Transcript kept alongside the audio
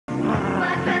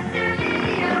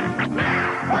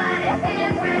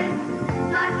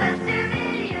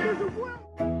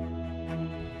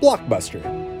Blockbuster,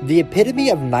 the epitome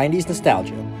of 90s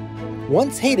nostalgia.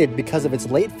 Once hated because of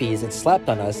its late fees it slapped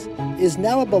on us, is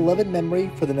now a beloved memory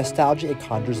for the nostalgia it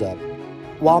conjures up.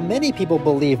 While many people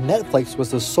believe Netflix was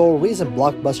the sole reason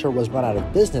Blockbuster was run out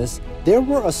of business, there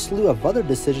were a slew of other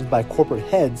decisions by corporate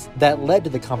heads that led to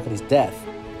the company's death.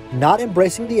 Not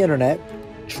embracing the internet,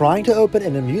 trying to open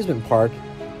an amusement park,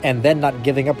 and then not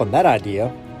giving up on that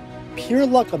idea, pure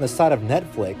luck on the side of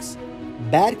Netflix,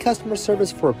 bad customer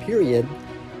service for a period,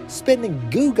 spending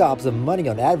goo gobs of money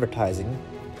on advertising,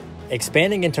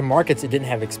 expanding into markets it didn't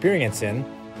have experience in,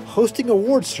 hosting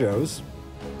awards shows,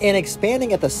 and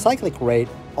expanding at the cyclic rate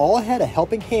all had a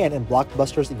helping hand in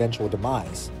Blockbuster's eventual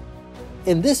demise.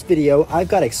 In this video, I've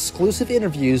got exclusive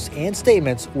interviews and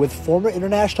statements with former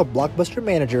international Blockbuster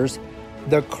managers,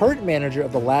 the current manager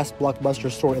of the last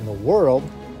Blockbuster store in the world,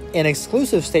 and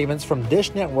exclusive statements from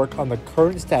Dish Network on the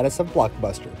current status of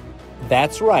Blockbuster.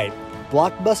 That's right,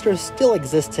 Blockbuster still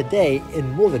exists today in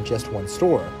more than just one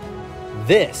store.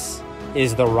 This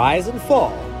is the rise and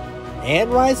fall,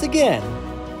 and rise again,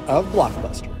 of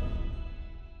Blockbuster.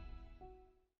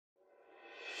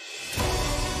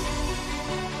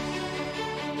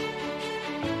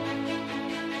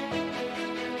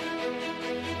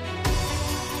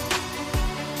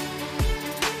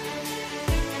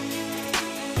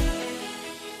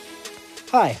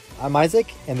 Hi, I'm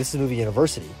Isaac, and this is Movie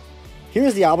University.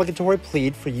 Here's the obligatory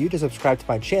plead for you to subscribe to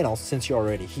my channel since you're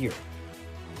already here.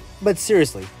 But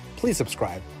seriously, please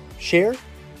subscribe, share,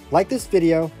 like this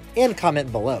video, and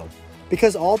comment below,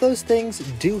 because all those things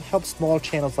do help small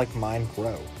channels like mine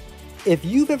grow. If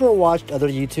you've ever watched other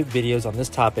YouTube videos on this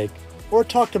topic, or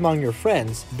talked among your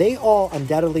friends, they all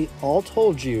undoubtedly all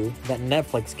told you that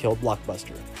Netflix killed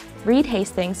Blockbuster. Reed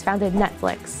Hastings founded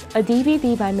Netflix, a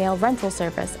DVD by mail rental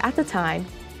service at the time,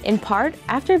 in part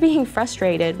after being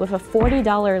frustrated with a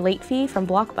 $40 late fee from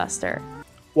Blockbuster.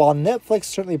 While Netflix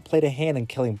certainly played a hand in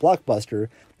killing Blockbuster,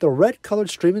 the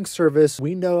red-colored streaming service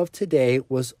we know of today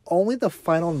was only the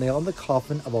final nail in the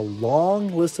coffin of a long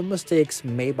list of mistakes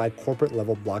made by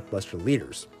corporate-level Blockbuster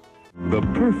leaders. The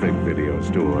perfect video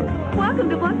store Welcome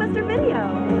to Blockbuster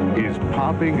Video! is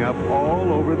popping up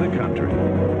all over the country.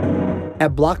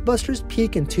 At Blockbuster's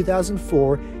peak in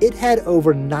 2004, it had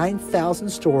over 9,000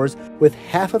 stores, with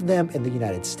half of them in the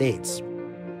United States.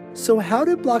 So how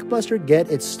did Blockbuster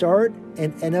get its start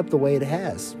and end up the way it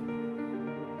has?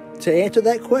 To answer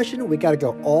that question, we gotta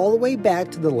go all the way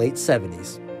back to the late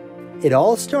 70s. It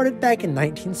all started back in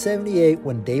 1978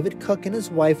 when David Cook and his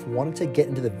wife wanted to get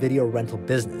into the video rental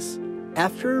business.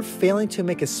 After failing to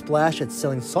make a splash at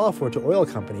selling software to oil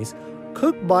companies,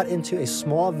 Cook bought into a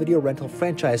small video rental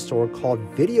franchise store called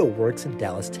VideoWorks in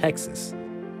Dallas, Texas.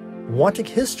 Wanting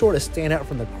his store to stand out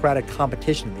from the crowded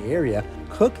competition in the area,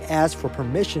 Cook asked for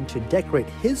permission to decorate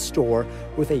his store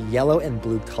with a yellow and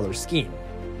blue color scheme.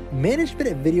 Management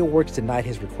at VideoWorks denied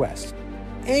his request.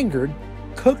 Angered,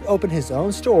 Cook opened his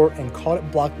own store and called it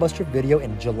Blockbuster Video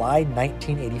in July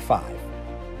 1985.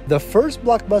 The first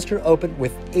Blockbuster opened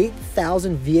with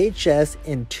 8,000 VHS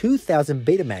and 2,000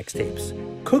 Betamax tapes.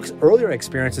 Cook's earlier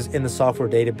experiences in the software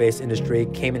database industry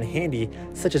came in handy,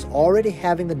 such as already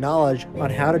having the knowledge on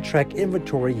how to track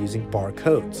inventory using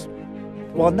barcodes.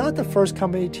 While not the first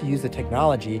company to use the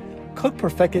technology, Cook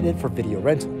perfected it for video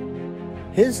rental.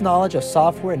 His knowledge of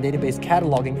software and database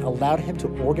cataloging allowed him to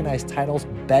organize titles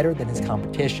better than his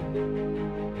competition.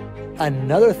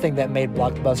 Another thing that made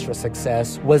Blockbuster a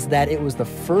success was that it was the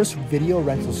first video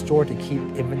rental store to keep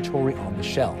inventory on the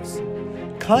shelves.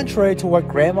 Contrary to what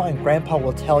Grandma and Grandpa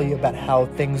will tell you about how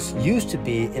things used to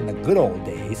be in the good old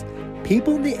days,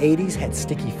 people in the 80s had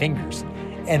sticky fingers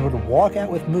and would walk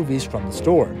out with movies from the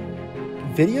store.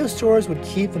 Video stores would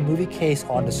keep the movie case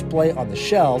on display on the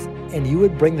shelves, and you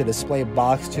would bring the display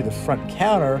box to the front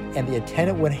counter and the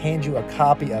attendant would hand you a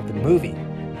copy of the movie.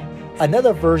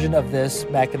 Another version of this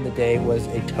back in the day was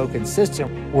a token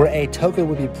system, where a token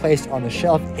would be placed on the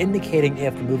shelf indicating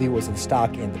if the movie was in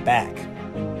stock in the back.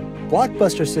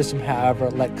 Blockbuster's system,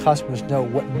 however, let customers know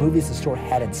what movies the store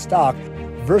had in stock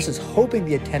versus hoping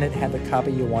the attendant had the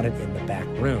copy you wanted in the back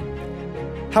room.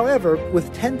 However,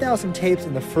 with 10,000 tapes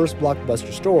in the first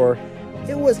Blockbuster store,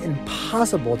 it was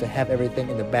impossible to have everything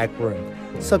in the back room,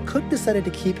 so Cook decided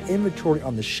to keep inventory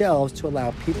on the shelves to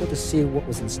allow people to see what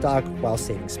was in stock while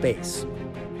saving space.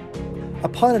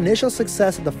 Upon initial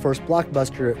success of the first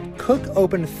Blockbuster, Cook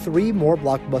opened 3 more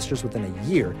Blockbusters within a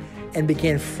year and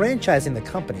began franchising the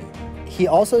company. He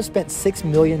also spent $6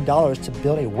 million to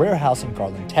build a warehouse in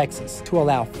Garland, Texas, to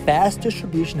allow fast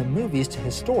distribution of movies to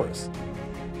his stores.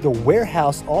 The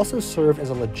warehouse also served as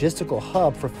a logistical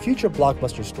hub for future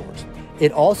Blockbuster stores.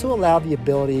 It also allowed the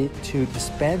ability to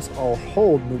dispense or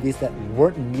hold movies that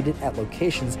weren't needed at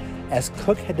locations, as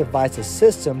Cook had devised a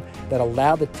system that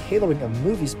allowed the tailoring of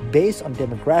movies based on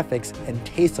demographics and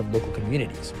tastes of local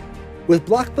communities. With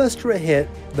Blockbuster a hit,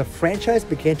 the franchise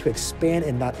began to expand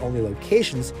in not only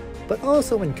locations, but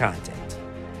also in content.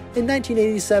 In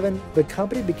 1987, the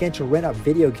company began to rent out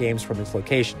video games from its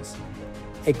locations.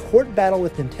 A court battle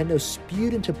with Nintendo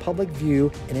spewed into public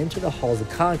view and into the halls of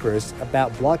Congress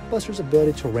about Blockbuster's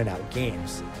ability to rent out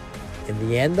games. In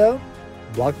the end, though,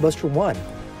 Blockbuster won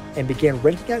and began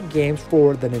renting out games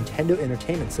for the Nintendo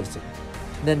Entertainment System.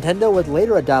 Nintendo would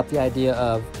later adopt the idea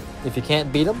of, if you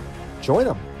can't beat them, join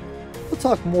them. We'll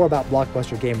talk more about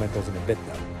Blockbuster game rentals in a bit,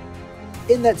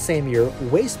 though. In that same year,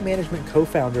 Waste Management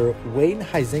co-founder Wayne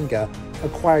Huizenga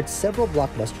acquired several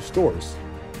Blockbuster stores.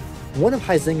 One of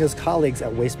Huizenga's colleagues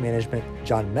at Waste Management,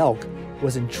 John Melk,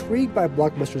 was intrigued by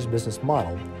Blockbuster's business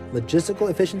model, logistical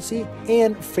efficiency,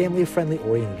 and family-friendly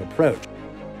oriented approach.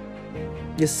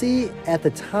 You see, at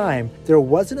the time, there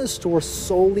wasn't a store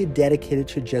solely dedicated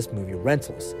to just movie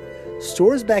rentals.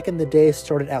 Stores back in the day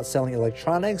started out selling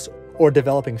electronics or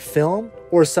developing film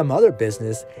or some other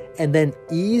business, and then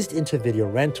eased into video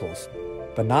rentals.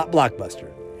 But not Blockbuster.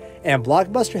 And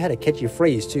Blockbuster had a catchy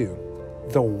phrase too.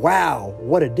 The "wow,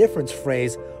 what a difference"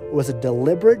 phrase was a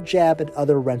deliberate jab at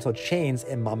other rental chains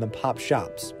and mom-and-pop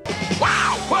shops.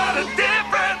 Wow, what a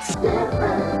difference!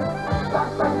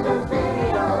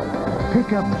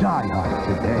 Pick up Die Hard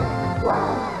today.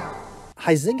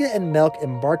 Huizenga and Melk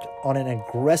embarked on an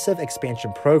aggressive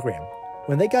expansion program.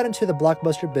 When they got into the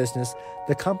Blockbuster business,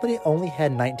 the company only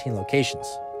had 19 locations.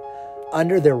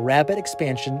 Under their rapid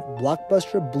expansion,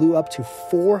 Blockbuster blew up to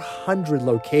 400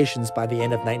 locations by the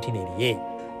end of 1988.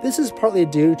 This is partly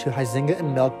due to Huizenga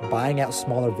and Melk buying out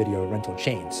smaller video rental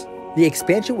chains. The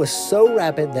expansion was so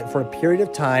rapid that for a period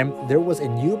of time, there was a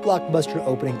new Blockbuster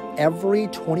opening every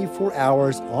 24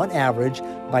 hours on average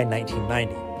by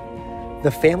 1990.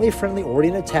 The family-friendly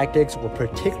oriented tactics were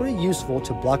particularly useful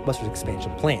to Blockbuster's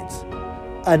expansion plans.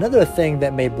 Another thing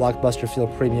that made Blockbuster feel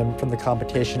premium from the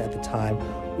competition at the time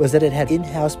was that it had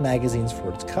in-house magazines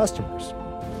for its customers.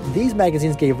 These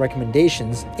magazines gave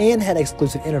recommendations and had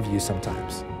exclusive interviews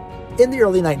sometimes. In the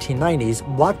early 1990s,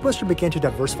 Blockbuster began to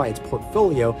diversify its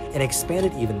portfolio and expand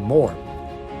it even more.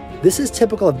 This is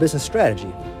typical of business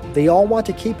strategy. They all want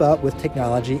to keep up with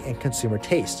technology and consumer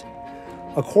taste.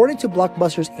 According to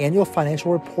Blockbuster's annual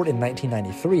financial report in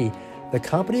 1993, the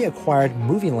company acquired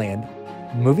Movieland,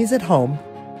 Movies at Home,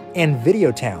 and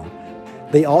Videotown.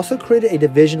 They also created a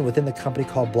division within the company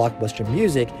called Blockbuster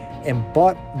Music and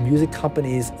bought music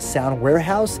companies Sound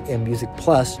Warehouse and Music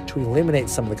Plus to eliminate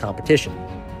some of the competition.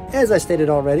 As I stated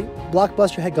already,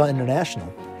 Blockbuster had gone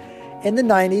international. In the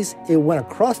 90s, it went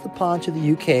across the pond to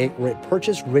the UK where it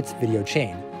purchased Ritz Video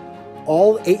Chain.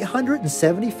 All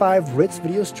 875 Ritz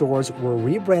video stores were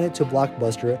rebranded to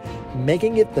Blockbuster,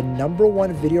 making it the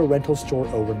 #1 video rental store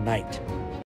overnight.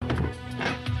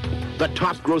 The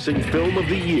top-grossing film of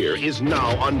the year is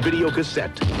now on video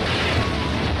cassette.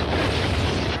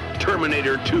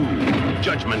 Terminator 2,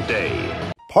 Judgment Day.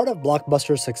 Part of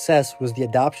Blockbuster's success was the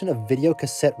adoption of video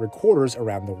cassette recorders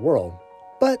around the world,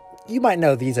 but you might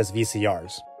know these as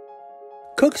VCRs.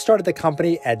 Cook started the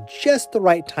company at just the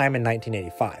right time in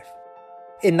 1985.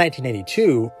 In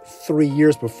 1982, 3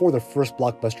 years before the first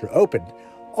Blockbuster opened,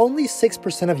 only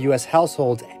 6% of US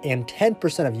households and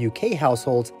 10% of UK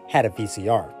households had a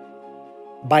VCR.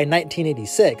 By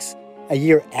 1986, a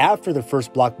year after the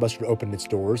first Blockbuster opened its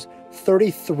doors,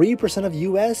 33% of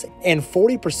US and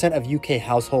 40% of UK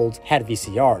households had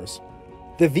VCRs.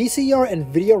 The VCR and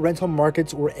video rental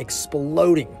markets were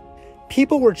exploding.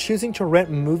 People were choosing to rent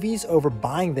movies over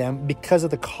buying them because of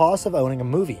the cost of owning a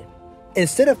movie.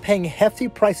 Instead of paying hefty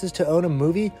prices to own a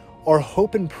movie or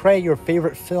hope and pray your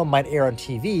favorite film might air on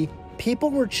TV, people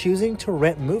were choosing to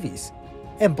rent movies.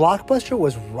 And Blockbuster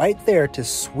was right there to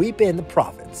sweep in the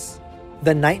profits.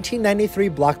 The 1993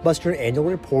 Blockbuster annual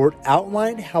report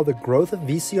outlined how the growth of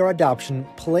VCR adoption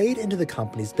played into the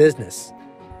company's business.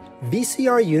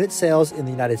 VCR unit sales in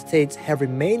the United States have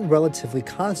remained relatively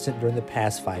constant during the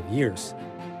past 5 years,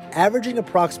 averaging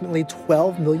approximately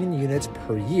 12 million units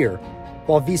per year,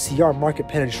 while VCR market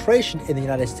penetration in the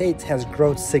United States has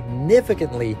grown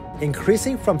significantly,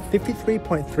 increasing from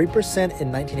 53.3%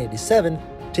 in 1987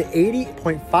 to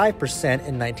 80.5%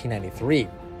 in 1993.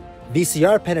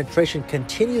 VCR penetration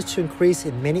continues to increase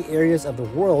in many areas of the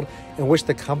world in which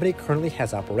the company currently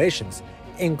has operations,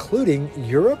 including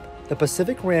Europe, the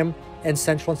Pacific Rim, and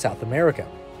Central and South America.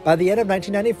 By the end of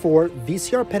 1994,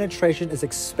 VCR penetration is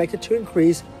expected to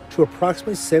increase to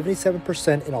approximately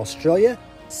 77% in Australia,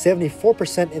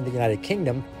 74% in the United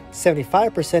Kingdom,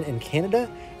 75% in Canada,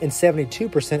 and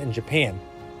 72% in Japan.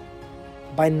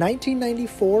 By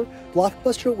 1994,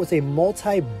 Blockbuster was a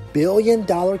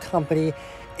multi-billion-dollar company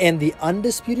and the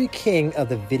undisputed king of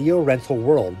the video rental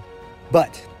world.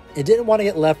 But it didn't want to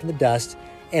get left in the dust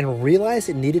and realized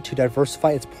it needed to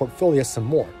diversify its portfolio some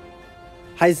more.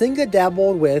 Huizinga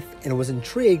dabbled with and was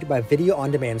intrigued by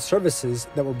video-on-demand services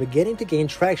that were beginning to gain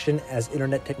traction as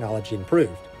internet technology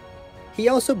improved. He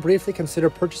also briefly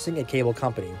considered purchasing a cable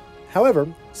company. However,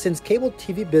 since cable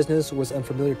TV business was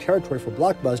unfamiliar territory for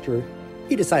Blockbuster,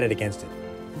 he decided against it.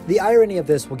 The irony of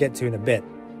this we'll get to in a bit.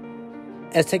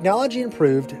 As technology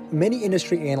improved, many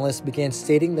industry analysts began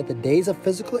stating that the days of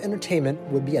physical entertainment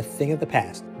would be a thing of the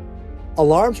past.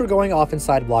 Alarms were going off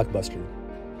inside Blockbuster.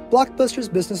 Blockbuster's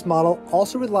business model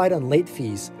also relied on late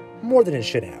fees more than it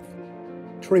should have.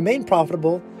 To remain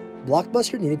profitable,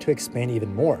 Blockbuster needed to expand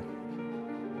even more.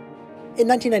 In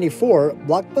 1994,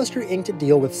 Blockbuster inked a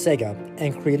deal with Sega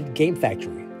and created Game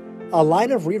Factory, a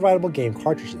line of rewritable game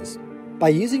cartridges. By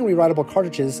using rewritable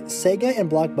cartridges, Sega and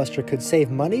Blockbuster could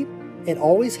save money and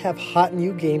always have hot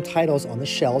new game titles on the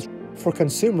shelves for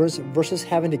consumers versus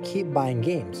having to keep buying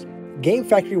games. Game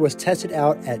Factory was tested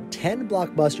out at 10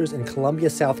 Blockbusters in Columbia,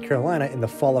 South Carolina in the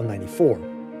fall of '94.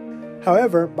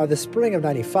 However, by the spring of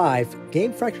 '95,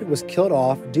 Game Factory was killed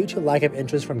off due to lack of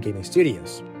interest from gaming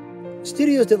studios.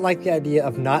 Studios didn't like the idea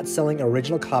of not selling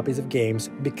original copies of games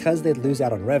because they'd lose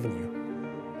out on revenue.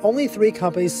 Only 3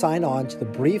 companies signed on to the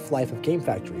brief life of Game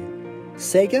Factory: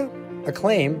 Sega,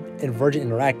 Acclaim, and Virgin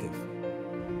Interactive.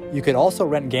 You could also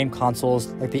rent game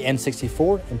consoles like the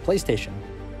N64 and PlayStation.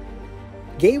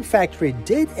 Game Factory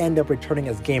did end up returning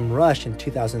as Game Rush in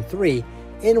 2003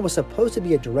 and was supposed to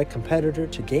be a direct competitor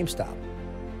to GameStop.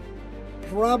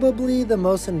 Probably the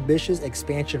most ambitious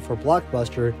expansion for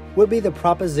Blockbuster would be the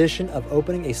proposition of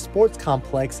opening a sports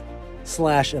complex /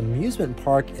 amusement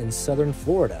park in southern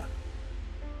Florida.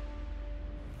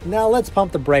 Now let's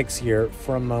pump the brakes here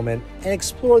for a moment and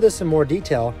explore this in more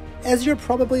detail, as you're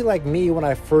probably like me when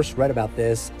I first read about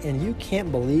this and you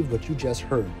can't believe what you just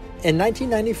heard. In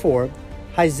 1994,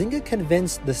 Huizinga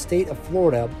convinced the state of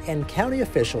Florida and county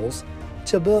officials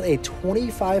to build a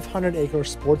 2,500-acre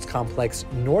sports complex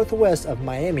northwest of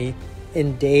Miami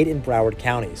in Dade and Broward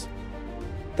counties.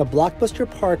 The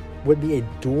Blockbuster Park would be a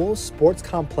dual sports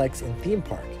complex and theme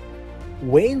park.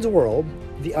 Wayne's World,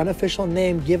 the unofficial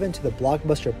name given to the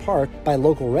Blockbuster Park by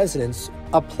local residents,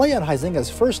 a play on Huizinga's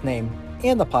first name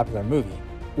and the popular movie,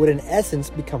 would in essence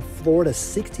become Florida's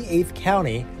 68th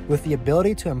county with the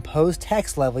ability to impose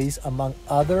tax levies among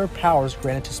other powers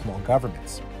granted to small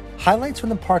governments. Highlights from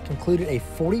the park included a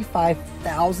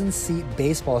 45,000-seat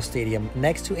baseball stadium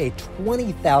next to a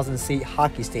 20,000-seat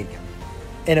hockey stadium,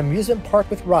 an amusement park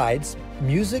with rides,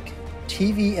 music,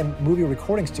 TV and movie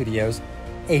recording studios,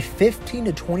 a 15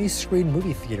 to 20 screen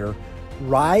movie theater,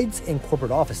 rides, and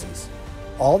corporate offices.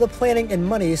 All the planning and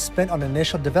money spent on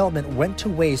initial development went to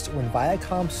waste when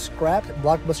Viacom scrapped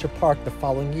Blockbuster Park the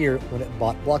following year when it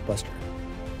bought Blockbuster.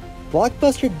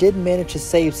 Blockbuster did manage to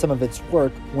save some of its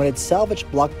work when it salvaged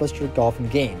Blockbuster Golf and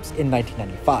Games in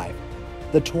 1995.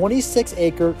 The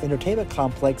 26-acre entertainment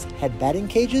complex had batting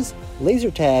cages, laser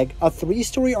tag, a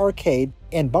 3-story arcade,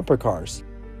 and bumper cars.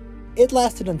 It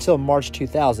lasted until March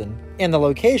 2000, and the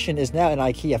location is now an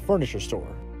IKEA furniture store.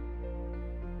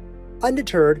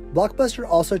 Undeterred, Blockbuster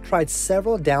also tried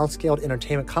several downscaled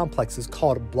entertainment complexes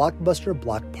called Blockbuster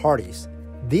Block Parties.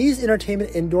 These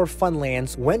entertainment indoor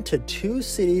funlands went to 2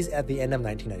 cities at the end of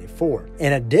 1994.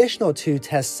 An additional 2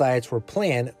 test sites were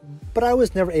planned, but I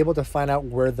was never able to find out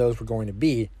where those were going to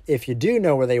be. If you do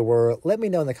know where they were, let me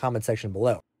know in the comment section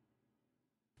below.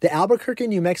 The Albuquerque,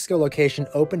 New Mexico location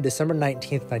opened December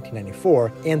 19,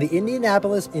 1994, and the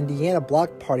Indianapolis, Indiana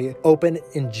Block Party opened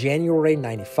in January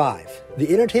 95.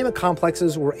 The entertainment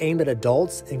complexes were aimed at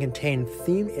adults and contained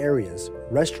themed areas,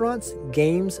 restaurants,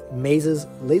 games, mazes,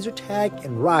 laser tag,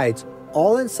 and rides,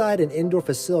 all inside an indoor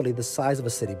facility the size of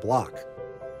a city block.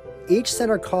 Each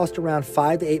center cost around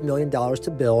 $5 to $8 million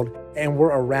to build and were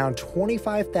around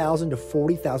 25,000 to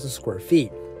 40,000 square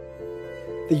feet.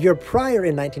 The year prior,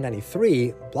 in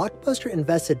 1993, Blockbuster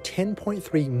invested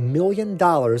 $10.3 million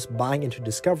buying into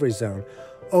Discovery Zone,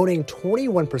 owning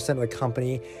 21% of the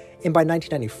company, and by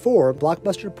 1994,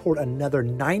 Blockbuster poured another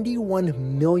 $91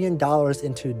 million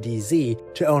into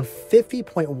DZ to own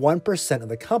 50.1% of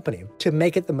the company, to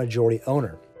make it the majority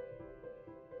owner.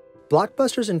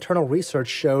 Blockbuster's internal research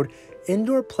showed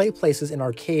indoor play places and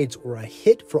arcades were a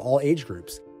hit for all age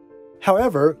groups.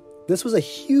 However, This was a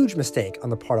huge mistake on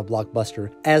the part of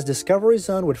Blockbuster, as Discovery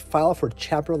Zone would file for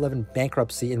Chapter 11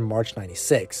 bankruptcy in March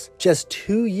 '96, just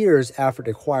 2 years after it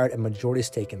acquired a majority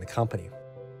stake in the company.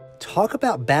 Talk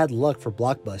about bad luck for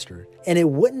Blockbuster, and it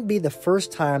wouldn't be the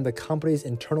first time the company's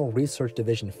internal research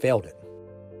division failed it.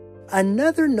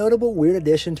 Another notable weird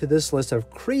addition to this list of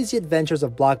crazy adventures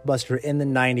of Blockbuster in the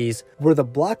 90s were the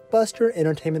Blockbuster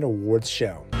Entertainment Awards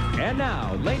show. And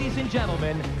now, ladies and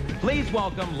gentlemen, please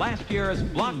welcome last year's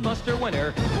Blockbuster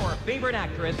winner for favorite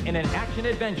actress in an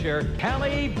action-adventure,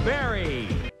 Halle Berry.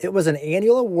 It was an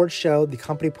annual award show the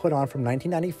company put on from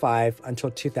 1995 until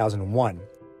 2001.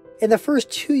 In the first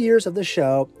 2 years of the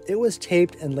show, it was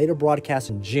taped and later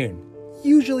broadcast in June,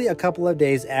 usually a couple of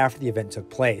days after the event took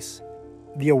place.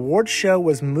 The award show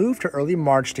was moved to early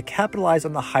March to capitalize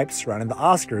on the hype surrounding the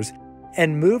Oscars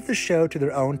and move the show to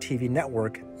their own TV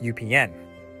network, UPN.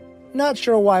 Not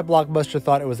sure why Blockbuster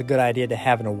thought it was a good idea to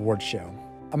have an award show.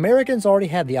 Americans already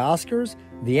had the Oscars,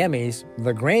 the Emmys,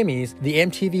 the Grammys, the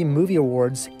MTV Movie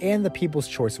Awards, and the People's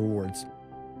Choice Awards.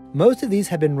 Most of these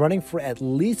have been running for at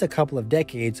least a couple of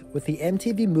decades, with the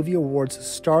MTV Movie Awards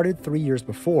started 3 years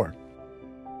before.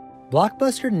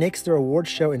 Blockbuster nixed their award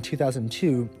show in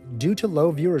 2002 due to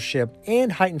low viewership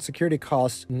and heightened security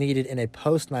costs needed in a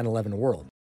post-9/11 world.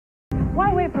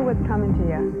 Why wait for what's coming to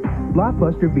you?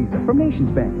 Blockbuster Visa from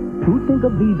Nations Bank. Who'd think a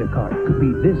Visa card could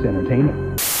be this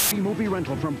entertaining? Movie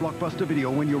rental from Blockbuster Video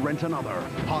when you rent another.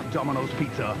 Hot Domino's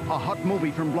Pizza, a hot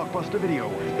movie from Blockbuster Video.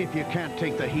 If you can't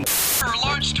take the heat. For a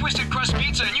large twisted crust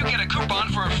pizza and you get a coupon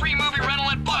for a free movie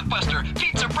rental at Blockbuster.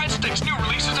 Pizza, breadsticks, new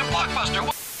releases at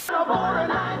Blockbuster.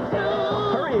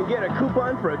 Hurry and get a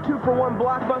coupon for a 2-for-1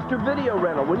 Blockbuster video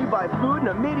rental when you buy food and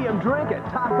a medium drink at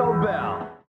Taco Bell.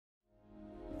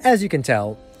 As you can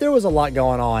tell, there was a lot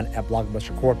going on at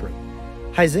Blockbuster Corporate.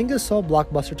 Huizenga sold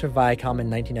Blockbuster to Viacom in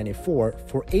 1994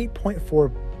 for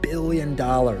 $8.4 billion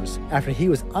after he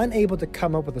was unable to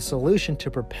come up with a solution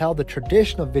to propel the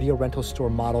traditional video rental store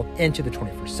model into the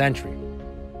 21st century.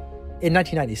 In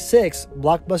 1996,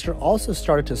 Blockbuster also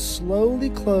started to slowly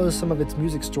close some of its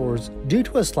music stores due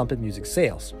to a slump in music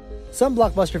sales. Some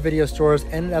Blockbuster video stores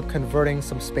ended up converting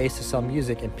some space to sell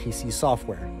music and PC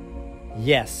software.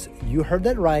 Yes, you heard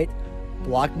that right.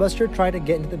 Blockbuster tried to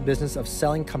get into the business of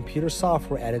selling computer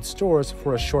software at its stores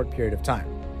for a short period of time.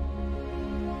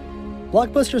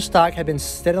 Blockbuster stock had been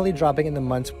steadily dropping in the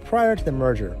months prior to the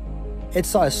merger. It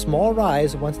saw a small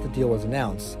rise once the deal was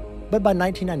announced, but by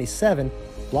 1997,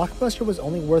 Blockbuster was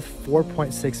only worth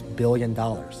 $4.6 billion,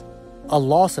 a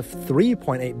loss of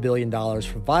 $3.8 billion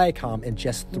for Viacom in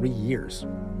just 3 years.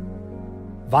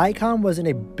 Viacom was in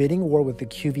a bidding war with the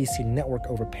QVC network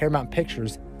over Paramount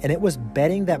Pictures, and it was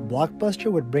betting that Blockbuster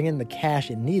would bring in the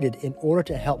cash it needed in order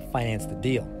to help finance the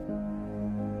deal.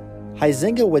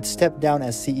 Huizenga would step down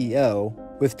as CEO,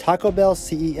 with Taco Bell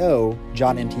CEO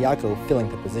John Antioco filling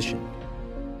the position.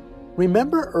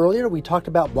 Remember earlier we talked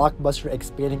about Blockbuster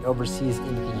expanding overseas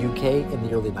into the UK in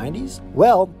the early 90s?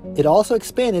 Well, it also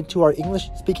expanded to our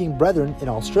English-speaking brethren in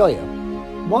Australia.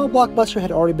 While Blockbuster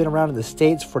had already been around in the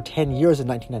States for 10 years in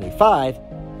 1995,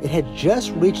 it had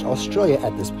just reached Australia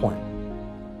at this point.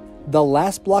 The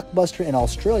last Blockbuster in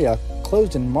Australia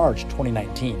closed in March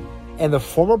 2019, and the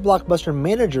former Blockbuster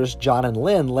managers John and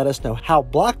Lynn let us know how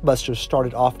Blockbuster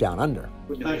started off down under.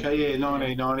 Okay, yeah,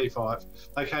 1995.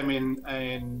 They came in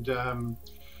and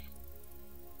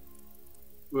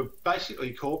were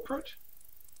basically corporate.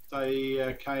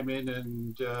 They came in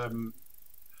and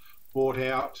bought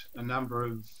out a number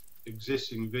of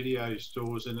existing video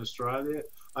stores in Australia,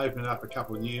 opened up a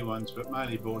couple of new ones, but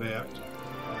mainly bought out.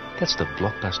 That's the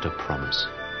Blockbuster promise.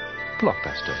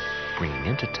 Blockbuster, bringing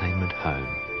entertainment home.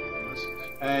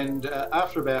 And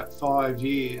after about 5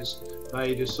 years,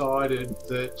 they decided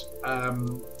that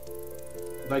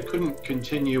they couldn't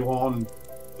continue on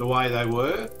the way they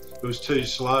were. It was too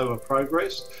slow a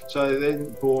progress. So they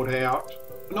then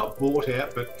not bought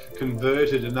out, but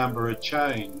converted a number of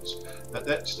chains. At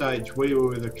that stage, we were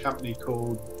with a company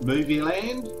called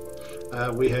Movieland.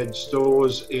 We had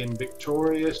stores in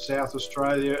Victoria, South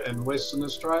Australia and Western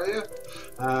Australia,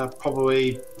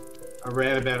 probably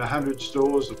around about 100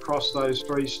 stores across those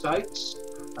 3 states.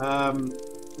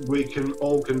 We can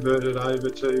all converted over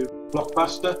to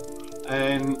Blockbuster,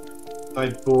 and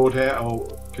they bought out or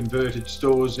converted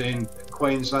stores in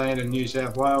Queensland and New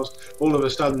South Wales. All of a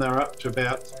sudden they're up to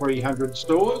about 300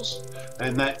 stores,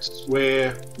 and that's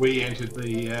where we entered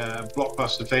the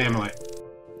Blockbuster family.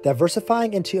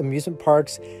 Diversifying into amusement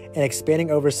parks and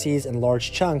expanding overseas in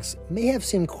large chunks may have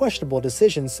seemed questionable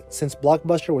decisions since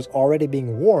Blockbuster was already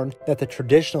being warned that the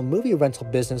traditional movie rental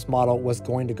business model was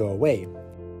going to go away.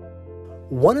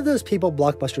 One of those people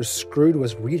Blockbuster screwed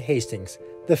was Reed Hastings,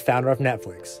 the founder of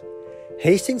Netflix.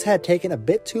 Hastings had taken a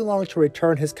bit too long to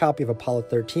return his copy of Apollo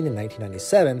 13 in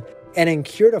 1997 and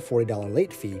incurred a $40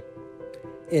 late fee.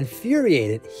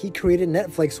 Infuriated, he created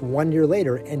Netflix 1 year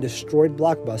later and destroyed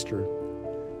Blockbuster.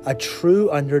 A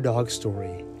true underdog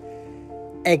story.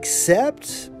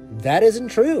 Except that isn't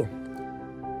true.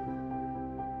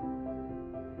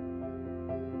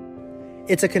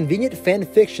 It's a convenient fan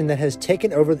fiction that has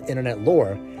taken over the internet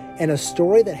lore, and a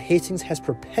story that Hastings has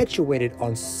perpetuated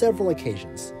on several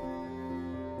occasions.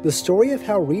 The story of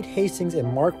how Reed Hastings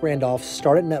and Mark Randolph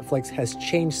started Netflix has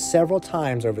changed several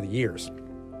times over the years.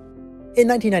 In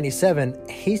 1997,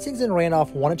 Hastings and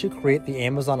Randolph wanted to create the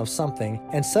Amazon of something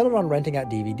and settled on renting out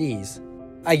DVDs.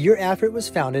 A year after it was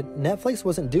founded, Netflix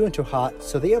wasn't doing too hot,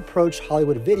 so they approached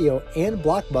Hollywood Video and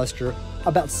Blockbuster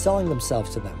about selling themselves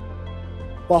to them.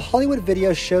 While Hollywood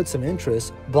Video showed some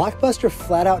interest, Blockbuster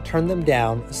flat out turned them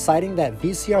down, citing that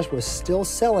VCRs were still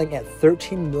selling at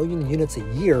 13 million units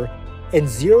a year and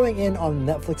zeroing in on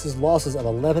Netflix's losses of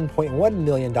 $11.1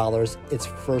 million its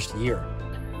first year.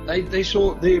 They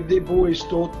saw their boys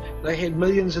thought they had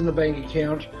millions in the bank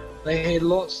account, they had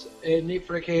lots, and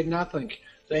Netflix had nothing.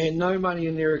 They had no money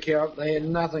in their account, they had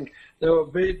nothing. They were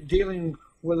dealing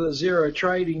with a zero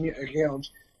trading account,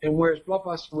 and whereas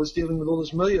Blockbuster was dealing with all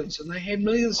these millions, and they had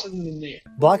millions sitting in there.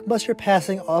 Blockbuster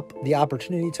passing up the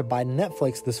opportunity to buy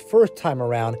Netflix this first time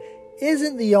around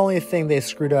isn't the only thing they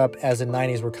screwed up as the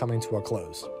 90s were coming to a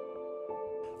close.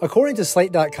 According to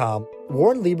Slate.com,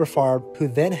 Warren Lieberfarb, who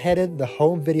then headed the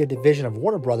home video division of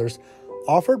Warner Brothers,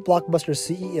 offered Blockbuster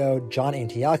CEO John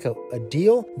Antioco a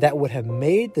deal that would have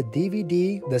made the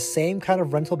DVD the same kind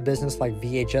of rental business like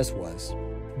VHS was.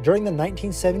 During the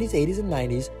 1970s, 80s, and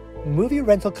 90s, movie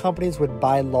rental companies would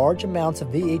buy large amounts of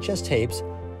VHS tapes,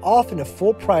 often a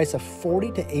full price of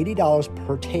 $40 to $80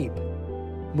 per tape.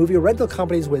 Movie rental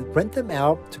companies would rent them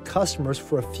out to customers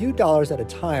for a few dollars at a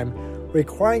time,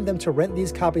 requiring them to rent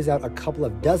these copies out a couple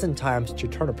of dozen times to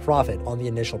turn a profit on the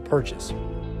initial purchase.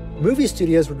 Movie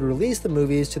studios would release the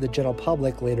movies to the general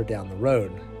public later down the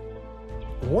road.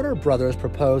 Warner Brothers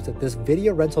proposed that this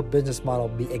video rental business model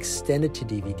be extended to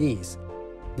DVDs.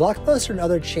 Blockbuster and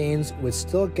other chains would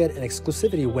still get an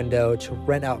exclusivity window to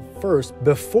rent out first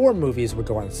before movies would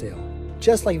go on sale,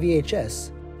 just like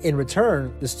VHS. In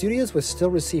return, the studios would still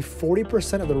receive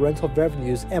 40% of the rental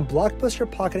revenues and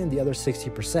Blockbuster pocketing the other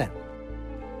 60%.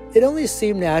 It only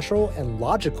seemed natural and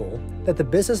logical that the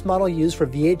business model used for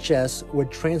VHS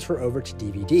would transfer over to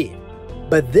DVD.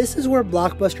 But this is where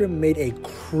Blockbuster made a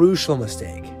crucial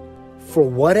mistake. For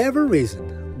whatever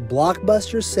reason,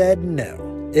 Blockbuster said no.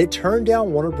 It turned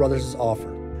down Warner Brothers' offer.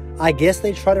 I guess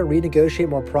they tried to renegotiate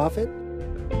more profit.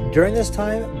 During this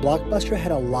time, Blockbuster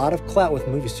had a lot of clout with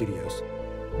movie studios.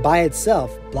 By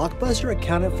itself, Blockbuster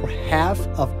accounted for half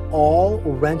of all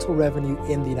rental revenue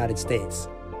in the United States.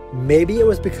 Maybe it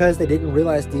was because they didn't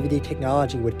realize DVD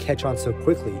technology would catch on so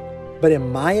quickly, but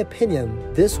in my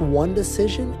opinion, this one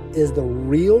decision is the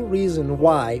real reason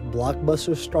why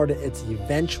Blockbuster started its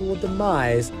eventual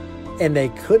demise, and they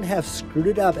couldn't have screwed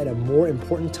it up at a more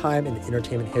important time in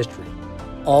entertainment history.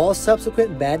 All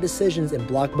subsequent bad decisions in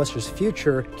Blockbuster's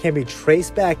future can be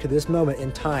traced back to this moment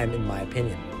in time, in my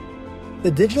opinion. The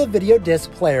digital video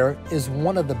disc player is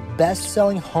one of the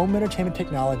best-selling home entertainment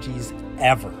technologies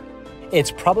ever.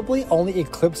 It's probably only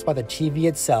eclipsed by the TV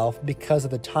itself because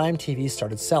of the time TV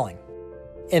started selling.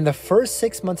 In the first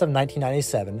 6 months of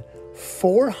 1997,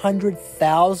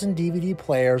 400,000 DVD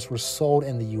players were sold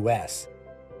in the US.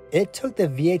 It took the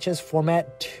VHS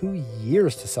format 2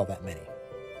 years to sell that many.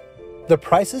 The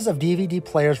prices of DVD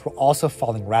players were also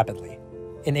falling rapidly.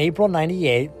 In April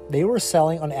 '98, they were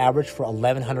selling on average for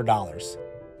 $1,100.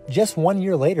 Just 1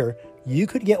 year later, you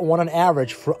could get one on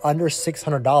average for under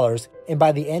 $600, and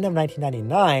by the end of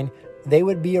 1999, they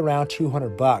would be around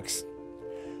 $200.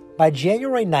 By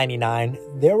January '99,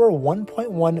 there were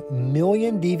 1.1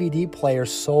 million DVD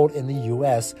players sold in the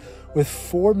US, with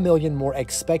 4 million more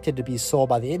expected to be sold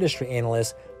by the industry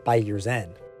analysts by year's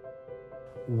end.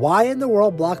 Why in the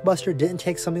world Blockbuster didn't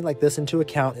take something like this into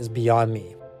account is beyond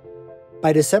me.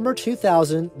 By December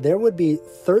 2000, there would be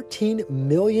 13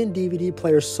 million DVD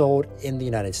players sold in the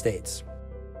United States.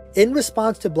 In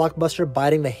response to Blockbuster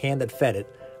biting the hand that fed it,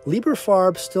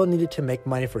 Lieberfarb still needed to make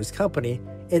money for his company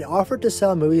and offered to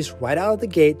sell movies right out of the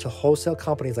gate to wholesale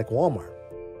companies like Walmart.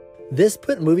 This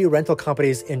put movie rental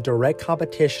companies in direct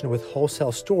competition with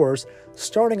wholesale stores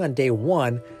starting on day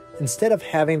one, instead of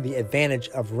having the advantage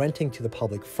of renting to the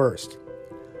public first.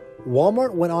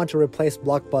 Walmart went on to replace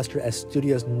Blockbuster as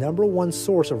studio's #1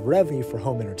 source of revenue for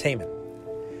home entertainment.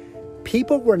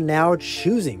 People were now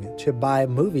choosing to buy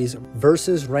movies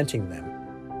versus renting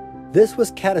them. This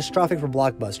was catastrophic for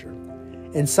Blockbuster.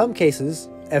 In some cases,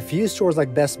 a few stores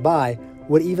like Best Buy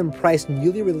would even price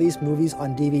newly released movies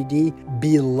on DVD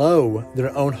below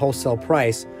their own wholesale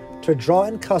price to draw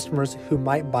in customers who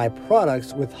might buy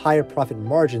products with higher profit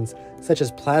margins, such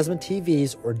as plasma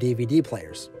TVs or DVD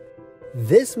players.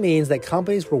 This means that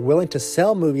companies were willing to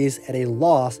sell movies at a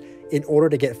loss in order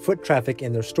to get foot traffic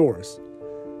in their stores.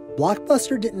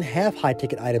 Blockbuster didn't have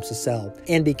high-ticket items to sell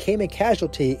and became a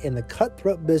casualty in the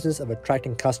cutthroat business of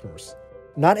attracting customers.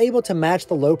 Not able to match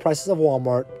the low prices of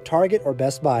Walmart, Target, or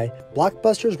Best Buy,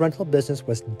 Blockbuster's rental business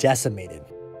was decimated.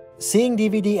 Seeing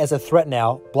DVD as a threat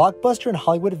now, Blockbuster and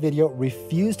Hollywood Video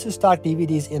refused to stock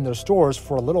DVDs in their stores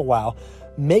for a little while,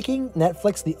 making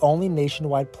Netflix the only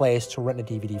nationwide place to rent a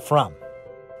DVD from.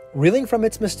 Reeling from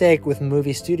its mistake with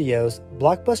movie studios,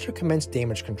 Blockbuster commenced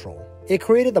damage control. It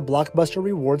created the Blockbuster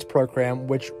Rewards program,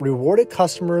 which rewarded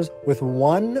customers with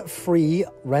one free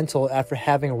rental after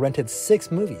having rented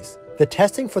 6 movies. The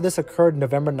testing for this occurred in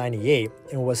November 98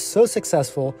 and was so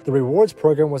successful, the rewards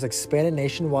program was expanded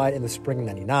nationwide in the spring of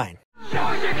 99. Show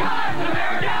us your cards,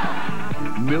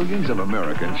 America! Millions of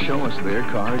Americans show us their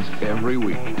cards every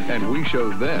week, and we show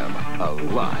them a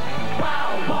lot.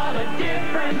 Wow, what a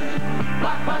difference!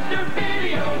 Blockbuster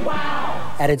Video,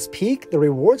 wow! At its peak, the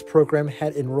rewards program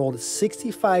had enrolled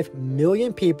 65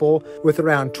 million people with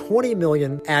around 20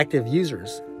 million active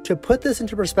users. To put this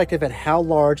into perspective at how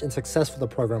large and successful the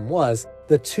program was,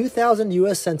 the 2000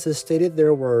 U.S. Census stated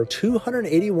there were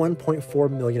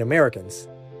 281.4 million Americans.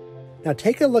 Now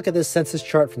take a look at this census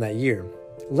chart from that year.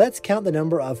 Let's count the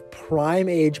number of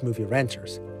prime-age movie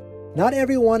renters. Not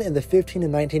everyone in the 15 to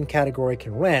 19 category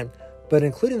can rent, but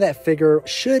including that figure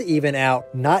should even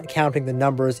out not counting the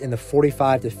numbers in the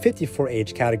 45 to 54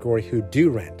 age category who do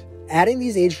rent. Adding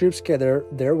these age groups together,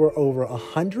 there were over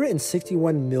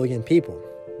 161 million people.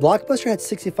 Blockbuster had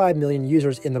 65 million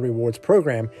users in the rewards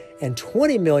program, and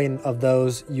 20 million of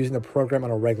those using the program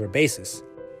on a regular basis.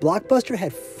 Blockbuster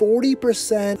had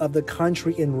 40% of the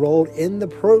country enrolled in the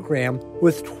program,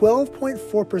 with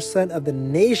 12.4% of the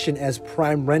nation as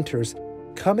prime renters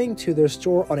coming to their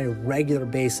store on a regular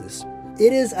basis.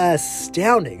 It is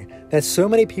astounding that so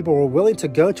many people were willing to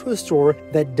go to a store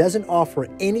that doesn't offer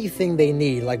anything they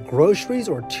need, like groceries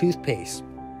or toothpaste.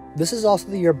 This is also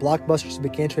the year Blockbusters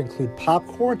began to include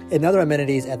popcorn and other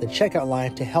amenities at the checkout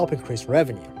line to help increase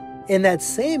revenue. In that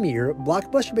same year,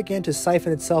 Blockbuster began to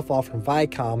siphon itself off from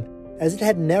Viacom, as it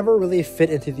had never really fit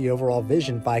into the overall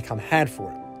vision Viacom had for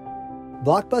it.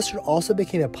 Blockbuster also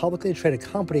became a publicly traded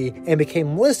company and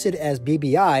became listed as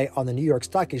BBI on the New York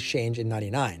Stock Exchange in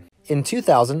 '99. In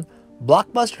 2000,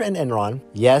 Blockbuster and Enron,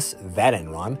 yes, that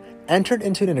Enron, entered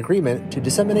into an agreement to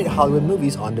disseminate Hollywood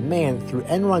movies on demand through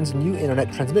Enron's new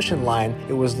internet transmission line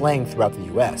it was laying throughout the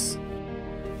U.S.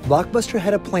 Blockbuster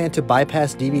had a plan to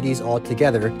bypass DVDs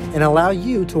altogether and allow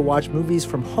you to watch movies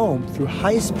from home through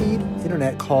high-speed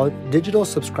internet called Digital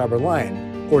Subscriber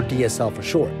Line, or DSL for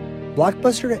short.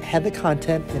 Blockbuster had the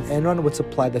content and Enron would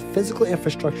supply the physical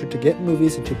infrastructure to get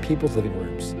movies into people's living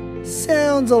rooms.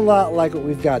 Sounds a lot like what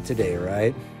we've got today,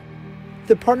 right?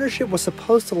 The partnership was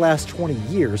supposed to last 20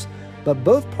 years, but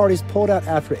both parties pulled out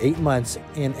after 8 months,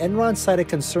 and Enron cited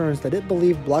concerns that it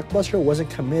believed Blockbuster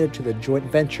wasn't committed to the joint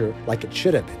venture like it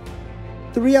should have been.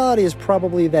 The reality is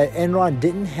probably that Enron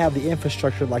didn't have the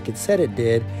infrastructure like it said it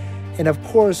did, and of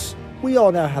course, we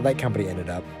all know how that company ended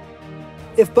up.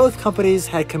 If both companies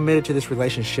had committed to this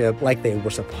relationship like they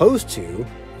were supposed to,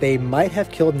 they might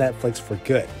have killed Netflix for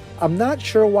good. I'm not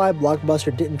sure why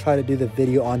Blockbuster didn't try to do the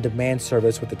video-on-demand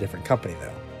service with a different company,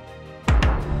 though.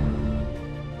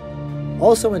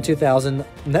 Also in 2000,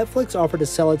 Netflix offered to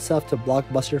sell itself to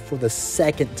Blockbuster for the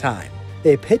second time.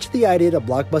 They pitched the idea to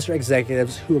Blockbuster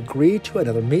executives who agreed to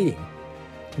another meeting.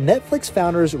 Netflix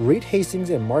founders Reed Hastings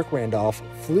and Mark Randolph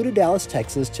flew to Dallas,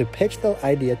 Texas to pitch the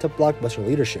idea to Blockbuster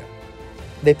leadership.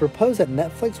 They proposed that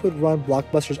Netflix would run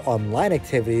Blockbuster's online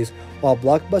activities while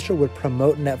Blockbuster would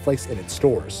promote Netflix in its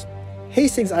stores.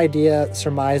 Hastings' idea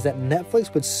surmised that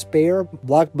Netflix would spare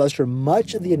Blockbuster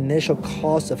much of the initial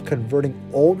cost of converting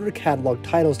older catalog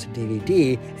titles to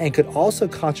DVD and could also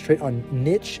concentrate on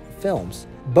niche films,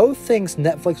 both things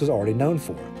Netflix was already known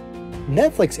for.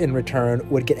 Netflix, in return,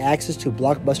 would get access to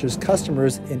Blockbuster's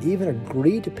customers and even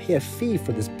agreed to pay a fee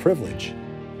for this privilege.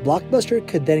 Blockbuster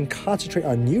could then concentrate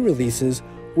on new releases,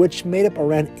 which made up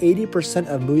around 80%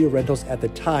 of movie rentals at the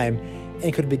time,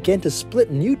 and could begin to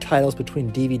split new titles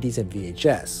between DVDs and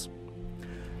VHS.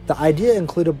 The idea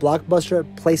included Blockbuster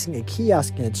placing a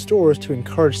kiosk in its stores to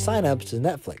encourage sign-ups to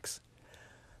Netflix.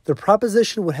 The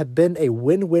proposition would have been a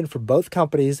win-win for both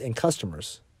companies and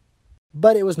customers.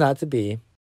 But it was not to be.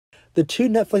 The two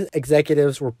Netflix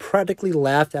executives were practically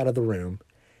laughed out of the room.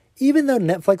 Even though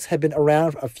Netflix had been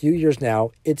around for a few years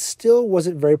now, it still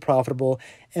wasn't very profitable,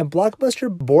 and Blockbuster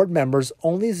board members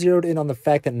only zeroed in on the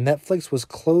fact that Netflix was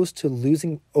close to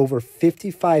losing over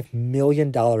 $55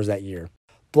 million that year.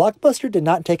 Blockbuster did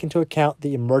not take into account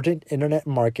the emergent internet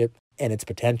market and its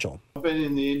potential. I've been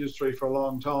in the industry for a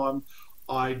long time.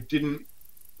 I didn't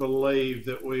believe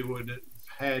that we would have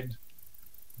had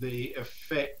the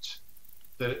effect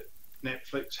that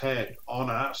Netflix had on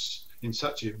us in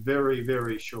such a very,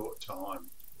 very short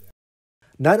time.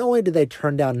 Not only did they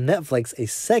turn down Netflix a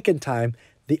second time,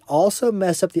 they also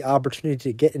messed up the opportunity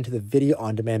to get into the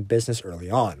video-on-demand business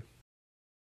early on.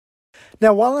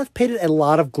 Now, while I've painted a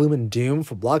lot of gloom and doom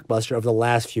for Blockbuster over the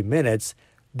last few minutes,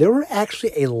 there were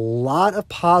actually a lot of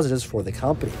positives for the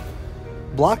company.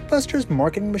 Blockbuster's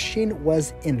marketing machine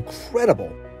was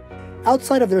incredible.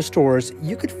 Outside of their stores,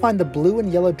 you could find the blue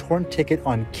and yellow torn ticket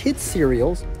on kids'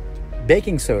 cereals,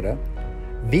 baking soda,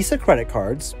 Visa credit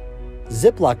cards,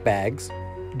 Ziploc bags,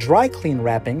 dry clean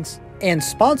wrappings, and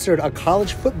sponsored a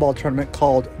college football tournament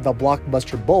called the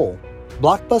Blockbuster Bowl.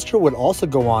 Blockbuster would also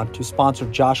go on to sponsor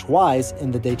Josh Wise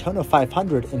in the Daytona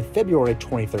 500 in February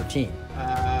 2013.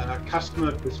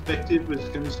 Customer perspective was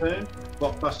concerned,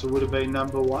 Blockbuster would have been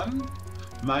number one,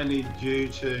 mainly due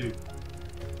to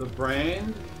the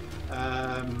brand.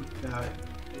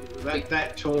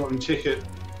 That torn ticket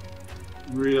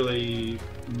really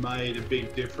made a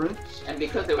big difference. And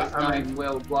because it was known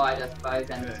worldwide, I suppose,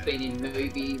 and it's been in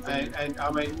movies. And I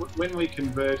mean, when we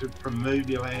converted from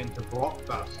Movieland to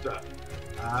Blockbuster,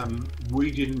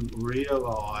 we didn't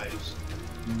realise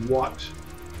what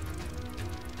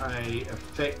a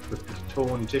effect the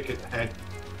torn ticket had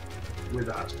with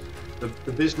us.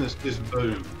 The business just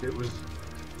boomed.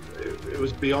 It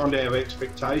was beyond our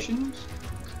expectations,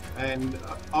 and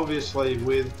obviously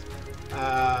with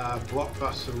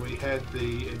Blockbuster we had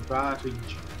the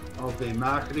advantage of their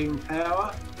marketing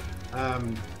power.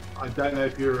 I don't know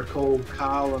if you recall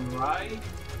Carl and Ray.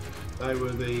 They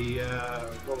were the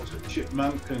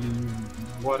Chipmunk and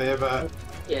whatever.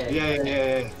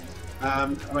 Yeah. I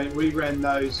mean, we ran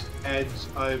those ads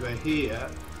over here,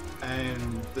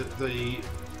 and the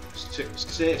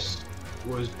success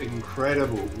was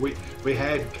incredible. We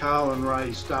had Carl and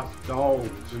Ray stuffed dolls,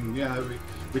 and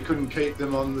we couldn't keep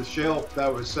them on the shelf. They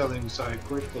were selling so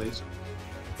quickly.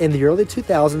 In the early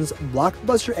 2000s,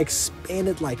 Blockbuster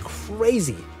expanded like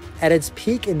crazy. At its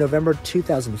peak in November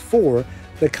 2004,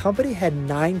 the company had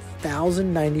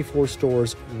 9,094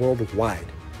 stores worldwide.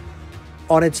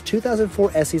 On its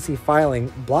 2004 SEC filing,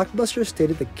 Blockbuster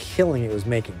stated the killing it was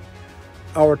making.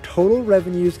 Our total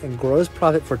revenues and gross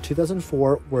profit for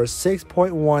 2004 were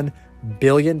 $6.1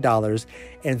 billion and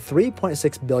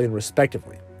 $3.6 billion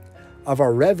respectively. Of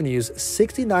our revenues,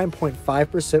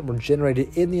 69.5% were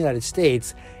generated in the United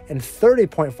States and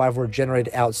 30.5% were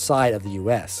generated outside of the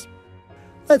US.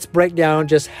 Let's break down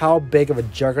just how big of a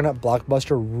juggernaut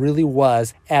Blockbuster really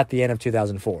was at the end of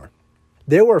 2004.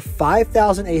 There were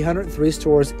 5,803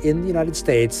 stores in the United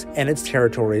States and its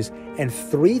territories and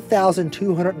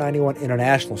 3,291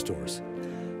 international stores.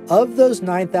 Of those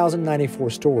 9,094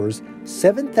 stores,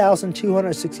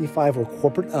 7,265 were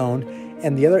corporate-owned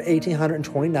and the other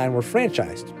 1,829 were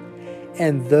franchised.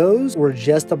 And those were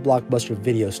just the Blockbuster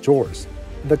video stores.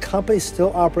 The company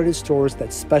still operated stores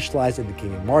that specialized in the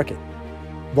gaming market.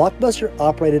 Blockbuster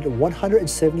operated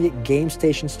 178 game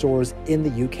station stores in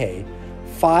the UK,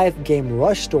 5 Game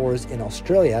Rush stores in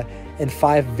Australia, and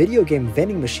 5 video game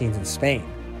vending machines in Spain.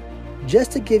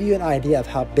 Just to give you an idea of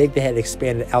how big they had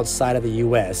expanded outside of the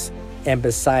US, and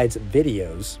besides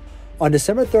videos, on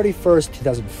December 31st,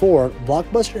 2004,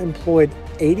 Blockbuster employed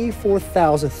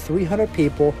 84,300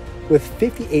 people, with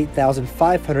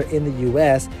 58,500 in the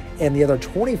US and the other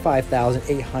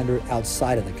 25,800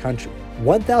 outside of the country.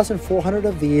 1,400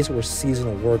 of these were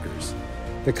seasonal workers.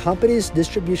 The company's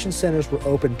distribution centers were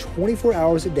open 24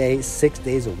 hours a day, 6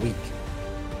 days a week.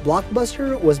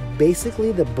 Blockbuster was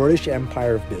basically the British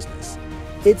Empire of business.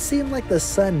 It seemed like the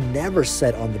sun never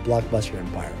set on the Blockbuster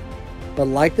Empire. But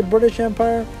like the British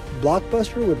Empire,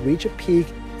 Blockbuster would reach a peak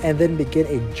and then begin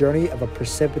a journey of a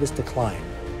precipitous decline.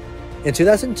 In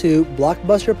 2002,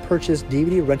 Blockbuster purchased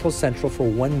DVD Rental Central for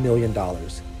 $1 million.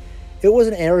 It was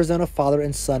an Arizona father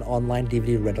and son online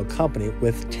DVD rental company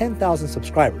with 10,000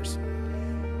 subscribers.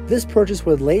 This purchase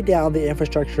would lay down the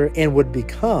infrastructure and would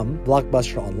become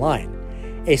Blockbuster Online,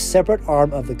 a separate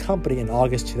arm of the company in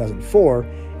August 2004,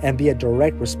 and be a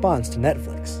direct response to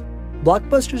Netflix.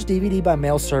 Blockbuster's DVD by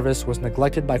mail service was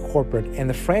neglected by corporate, and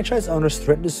the franchise owners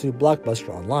threatened to sue Blockbuster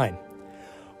Online.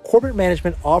 Corporate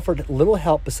management offered little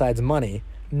help besides money,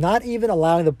 not even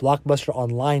allowing the Blockbuster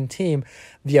Online team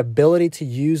the ability to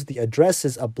use the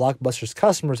addresses of Blockbuster's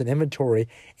customers in inventory,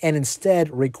 and instead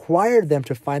required them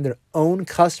to find their own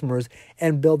customers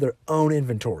and build their own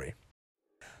inventory.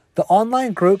 The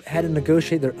online group had to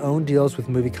negotiate their own deals with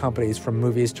movie companies for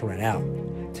movies to rent out.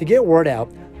 To get word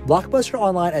out, Blockbuster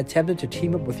Online attempted to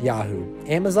team up with Yahoo,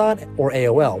 Amazon, or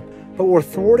AOL, but were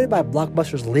thwarted by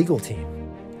Blockbuster's legal team.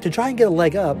 To try and get a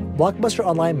leg up, Blockbuster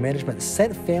Online management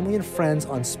sent family and friends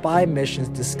on spy missions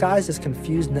disguised as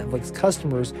confused Netflix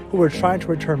customers who were trying to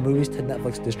return movies to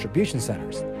Netflix distribution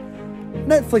centers.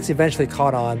 Netflix eventually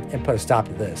caught on and put a stop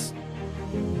to this.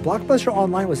 Blockbuster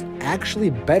Online was actually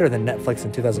better than Netflix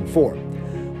in 2004.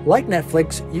 Like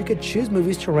Netflix, you could choose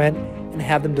movies to rent and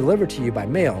have them delivered to you by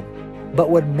mail. But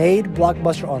what made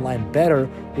Blockbuster Online better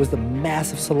was the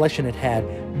massive selection it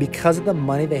had because of the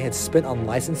money they had spent on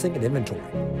licensing and inventory.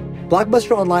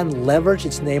 Blockbuster Online leveraged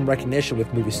its name recognition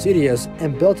with movie studios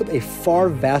and built up a far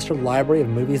vaster library of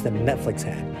movies than Netflix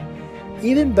had.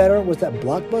 Even better was that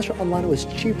Blockbuster Online was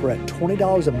cheaper at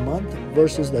 $20 a month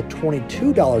versus the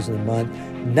 $22 a month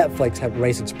Netflix had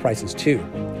raised its prices to.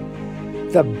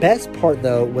 The best part,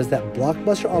 though, was that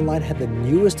Blockbuster Online had the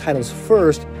newest titles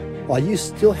first, while you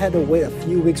still had to wait a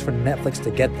few weeks for Netflix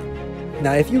to get them.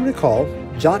 Now, if you recall,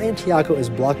 John Antioco is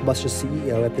Blockbuster's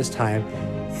CEO at this time,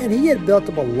 and he had built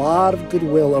up a lot of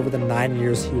goodwill over the 9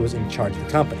 years he was in charge of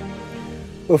the company.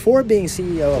 Before being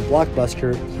CEO of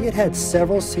Blockbuster, he had had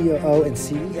several COO and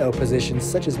CEO positions,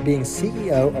 such as being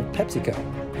CEO of PepsiCo.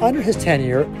 Under his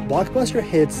tenure, Blockbuster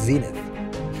hit its zenith.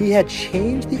 He had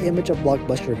changed the image of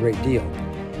Blockbuster a great deal.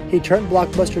 He turned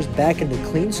Blockbusters back into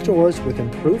clean stores with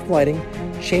improved lighting,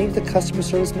 changed the customer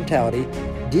service mentality,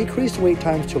 decreased wait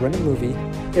times to rent a movie,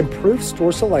 improved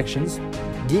store selections,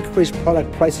 decreased product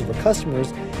prices for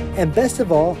customers, and best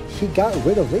of all, he got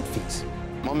rid of late fees.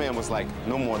 My man was like,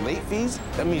 no more late fees?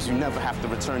 That means you never have to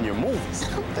return your movies.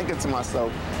 I'm thinking to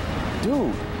myself,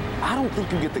 dude, I don't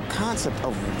think you get the concept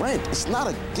of rent. It's not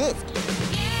a gift.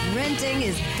 Renting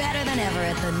is better than ever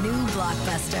at the new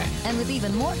Blockbuster. And with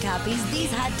even more copies,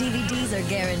 these hot DVDs are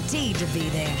guaranteed to be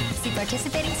there. See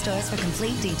participating stores for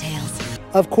complete details.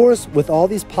 Of course, with all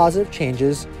these positive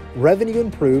changes, revenue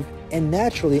improved, and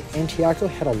naturally, Antioco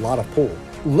had a lot of pull.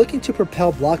 Looking to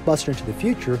propel Blockbuster into the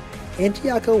future,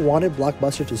 Antioco wanted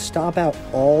Blockbuster to stomp out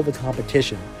all the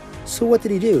competition. So what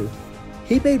did he do?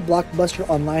 He made Blockbuster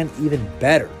Online even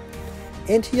better.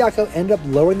 Antioco ended up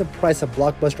lowering the price of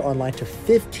Blockbuster Online to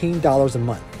 $15 a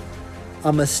month.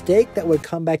 A mistake that would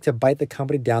come back to bite the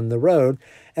company down the road,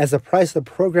 as the price of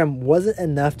the program wasn't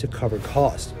enough to cover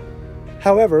costs.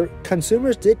 However,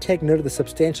 consumers did take note of the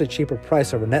substantially cheaper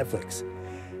price over Netflix.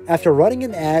 After running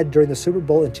an ad during the Super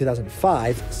Bowl in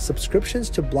 2005, subscriptions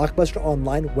to Blockbuster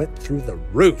Online went through the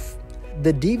roof.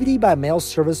 The DVD by mail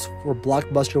service for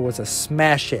Blockbuster was a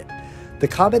smash hit. The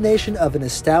combination of an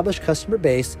established customer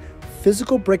base,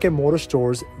 physical brick-and-mortar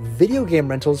stores, video game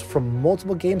rentals from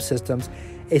multiple game systems,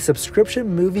 a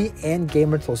subscription movie and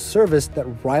game rental service that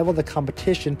rivaled the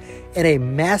competition, and a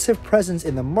massive presence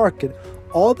in the market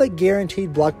all but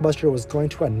guaranteed Blockbuster was going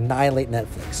to annihilate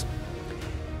Netflix.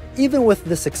 Even with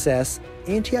this success,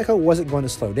 Antioco wasn't going to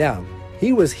slow down.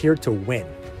 He was here to win.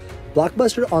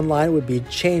 Blockbuster Online would be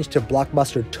changed to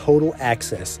Blockbuster Total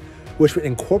Access, which would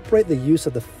incorporate the use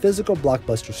of the physical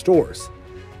Blockbuster stores.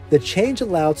 The change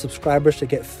allowed subscribers to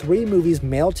get 3 movies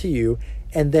mailed to you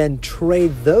and then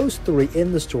trade those 3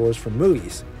 in the stores for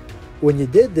movies. When you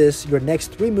did this, your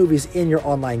next 3 movies in your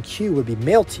online queue would be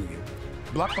mailed to you.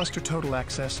 Blockbuster Total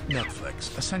Access,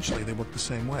 Netflix. Essentially, they work the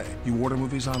same way. You order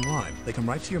movies online, they come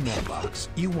right to your mailbox,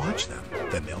 you watch them,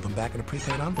 then mail them back in a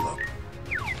prepaid envelope.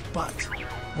 But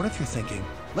what if you're thinking,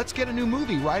 let's get a new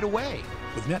movie right away?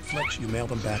 With Netflix, you mail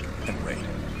them back and rate.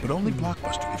 But only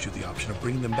Blockbuster gives you the option of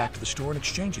bringing them back to the store and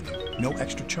exchanging them. No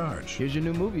extra charge. Here's your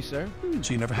new movie, sir.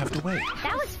 So you never have to wait.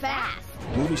 That was fast.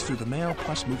 Movies through the mail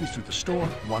plus movies through the store,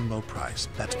 one low price.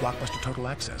 That's Blockbuster Total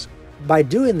Access. By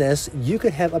doing this, you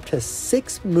could have up to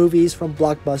 6 movies from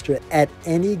Blockbuster at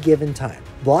any given time.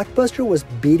 Blockbuster was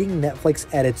beating Netflix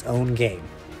at its own game.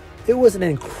 It was an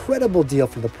incredible deal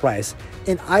for the price,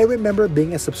 and I remember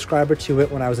being a subscriber to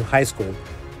it when I was in high school.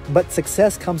 But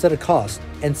success comes at a cost,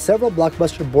 and several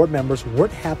Blockbuster board members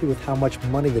weren't happy with how much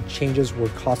money the changes were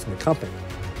costing the company.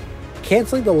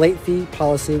 Canceling the late fee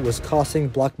policy was costing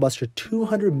Blockbuster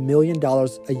 $200 million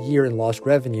a year in lost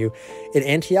revenue, and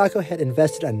Antioco had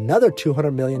invested another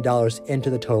 $200 million into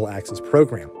the Total Access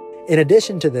program. In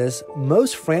addition to this,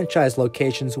 most franchise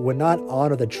locations would not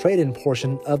honor the trade-in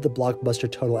portion of the Blockbuster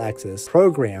Total Access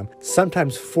program,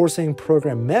 sometimes forcing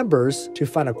program members to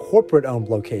find a corporate-owned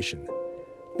location.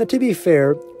 Now, to be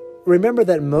fair, Remember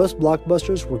that most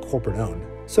Blockbusters were corporate-owned,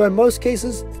 so in most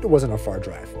cases, it wasn't a far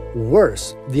drive.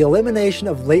 Worse, the elimination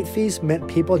of late fees meant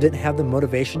people didn't have the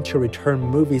motivation to return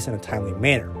movies in a timely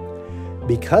manner.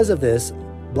 Because of this,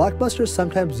 Blockbusters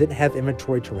sometimes didn't have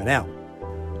inventory to rent out.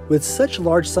 With such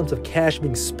large sums of cash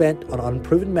being spent on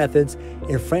unproven methods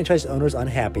and franchise owners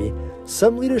unhappy,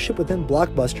 some leadership within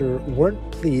Blockbuster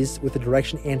weren't pleased with the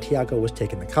direction Antioco was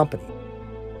taking the company.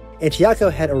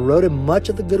 Antioco had eroded much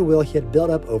of the goodwill he had built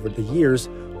up over the years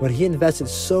when he invested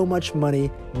so much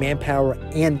money, manpower,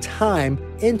 and time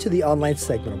into the online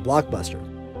segment of Blockbuster.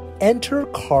 Enter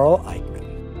Carl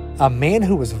Eichmann, a man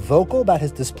who was vocal about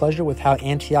his displeasure with how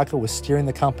Antioco was steering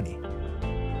the company.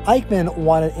 Eichmann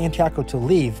wanted Antioco to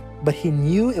leave, but he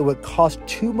knew it would cost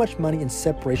too much money in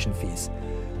separation fees,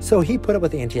 so he put up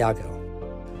with Antioco.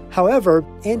 However,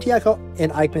 Antioco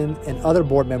and Eichmann and other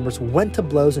board members went to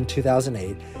blows in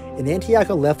 2008, and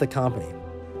Antioco left the company.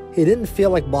 He didn't feel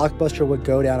like Blockbuster would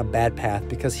go down a bad path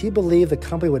because he believed the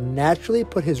company would naturally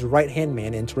put his right-hand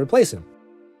man in to replace him.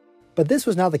 But this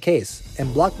was not the case,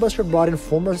 and Blockbuster brought in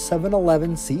former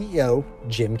 7-Eleven CEO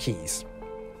Jim Keyes.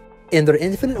 In their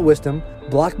infinite wisdom,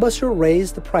 Blockbuster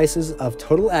raised the prices of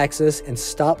Total Access and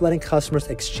stopped letting customers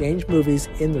exchange movies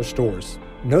in their stores.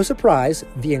 No surprise,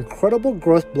 the incredible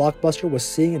growth Blockbuster was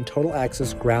seeing in Total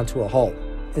Access ground to a halt.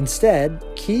 Instead,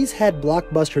 Keyes had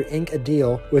Blockbuster ink a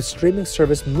deal with streaming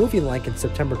service MovieLink in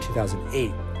September 2008.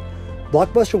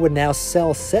 Blockbuster would now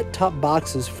sell set-top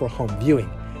boxes for home viewing,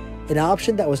 an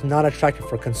option that was not attractive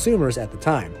for consumers at the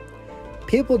time.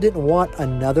 People didn't want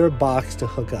another box to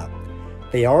hook up.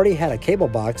 They already had a cable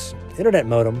box, internet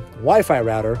modem, Wi-Fi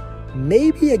router,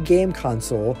 maybe a game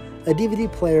console, a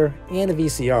DVD player, and a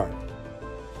VCR.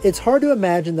 It's hard to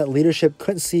imagine that leadership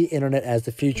couldn't see internet as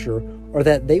the future, or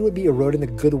that they would be eroding the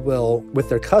goodwill with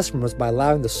their customers by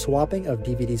allowing the swapping of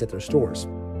DVDs at their stores.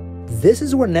 This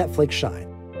is where Netflix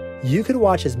shined. You could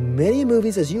watch as many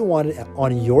movies as you wanted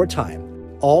on your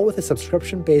time, all with a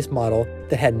subscription-based model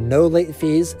that had no late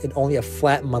fees and only a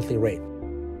flat monthly rate.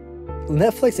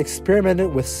 Netflix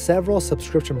experimented with several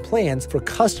subscription plans for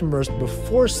customers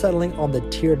before settling on the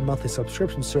tiered monthly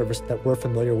subscription service that we're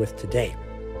familiar with today.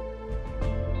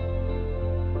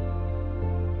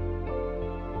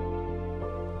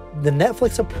 The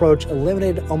Netflix approach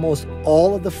eliminated almost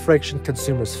all of the friction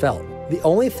consumers felt. The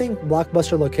only thing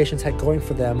Blockbuster locations had going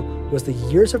for them was the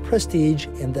years of prestige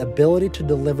and the ability to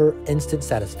deliver instant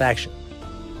satisfaction.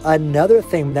 Another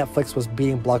thing Netflix was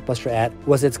beating Blockbuster at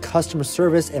was its customer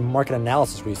service and market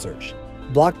analysis research.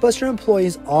 Blockbuster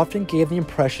employees often gave the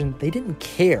impression they didn't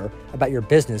care about your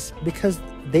business because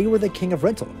they were the king of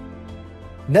rental.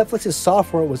 Netflix's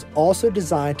software was also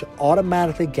designed to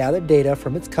automatically gather data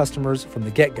from its customers from the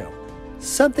get-go,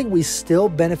 something we still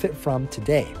benefit from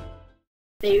today.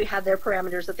 They had their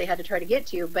parameters that they had to try to get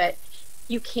to, but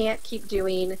you can't keep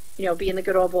doing, being the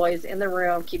good old boys in the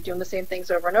room, keep doing the same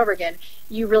things over and over again.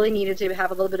 You really needed to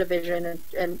have a little bit of vision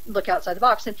and look outside the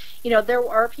box. And, there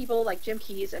are people like Jim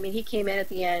Keyes. I mean, he came in at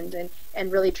the end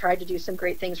and really tried to do some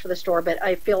great things for the store, but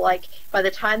I feel like by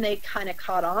the time they kind of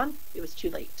caught on, it was too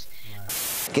late.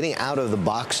 Getting out of the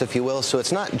box, if you will. So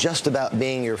it's not just about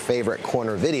being your favorite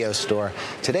corner video store.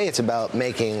 Today it's about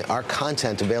making our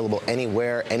content available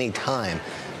anywhere, anytime.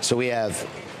 So we have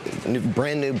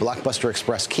brand new Blockbuster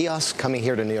Express kiosks coming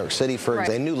here to New York City for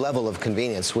a new level of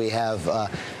convenience. We have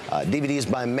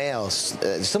DVDs by mail,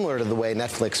 similar to the way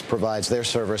Netflix provides their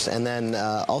service, and then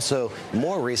also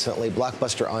more recently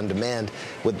Blockbuster On Demand,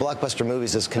 with Blockbuster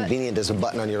movies as convenient as a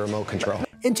button on your remote control.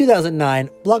 In 2009,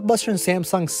 Blockbuster and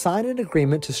Samsung signed an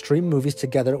agreement to stream movies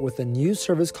together with a new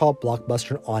service called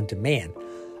Blockbuster On Demand,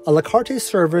 a la carte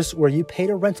service where you paid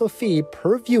a rental fee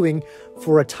per viewing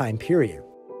for a time period.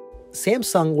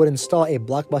 Samsung would install a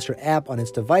Blockbuster app on its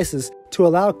devices to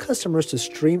allow customers to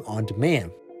stream on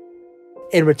demand.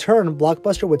 In return,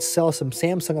 Blockbuster would sell some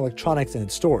Samsung electronics in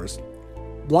its stores.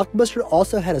 Blockbuster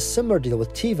also had a similar deal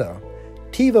with TiVo.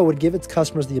 TiVo would give its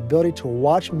customers the ability to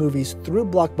watch movies through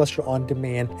Blockbuster On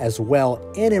Demand as well,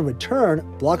 and in return,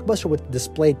 Blockbuster would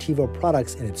display TiVo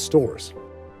products in its stores.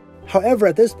 However,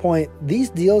 at this point, these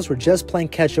deals were just playing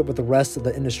catch-up with the rest of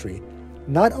the industry.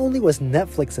 Not only was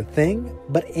Netflix a thing,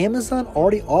 but Amazon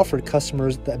already offered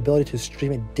customers the ability to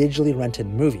stream a digitally rented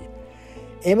movie.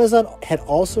 Amazon had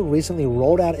also recently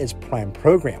rolled out its Prime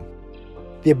program.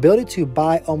 The ability to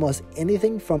buy almost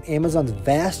anything from Amazon's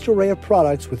vast array of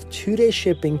products with 2-day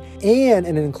shipping and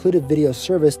an included video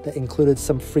service that included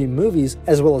some free movies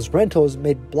as well as rentals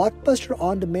made Blockbuster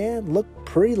On Demand look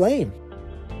pretty lame.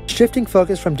 Shifting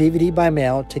focus from DVD by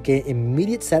mail to gain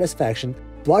immediate satisfaction,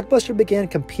 Blockbuster began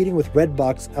competing with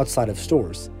Redbox outside of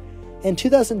stores. In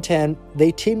 2010,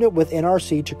 they teamed up with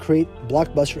NRC to create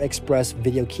Blockbuster Express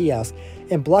Video Kiosk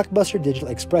and Blockbuster Digital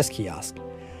Express Kiosk.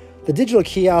 The digital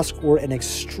kiosks were an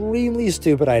extremely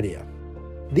stupid idea.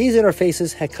 These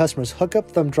interfaces had customers hook up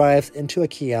thumb drives into a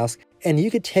kiosk and you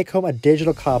could take home a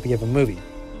digital copy of a movie.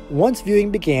 Once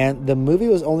viewing began, the movie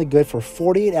was only good for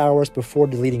 48 hours before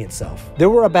deleting itself. There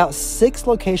were about 6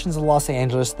 locations in Los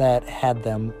Angeles that had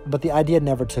them, but the idea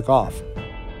never took off.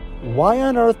 Why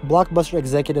on earth Blockbuster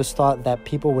executives thought that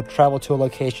people would travel to a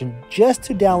location just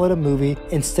to download a movie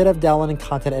instead of downloading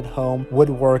content at home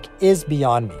would work is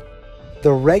beyond me.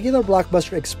 The regular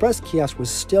Blockbuster Express kiosk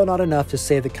was still not enough to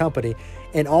save the company,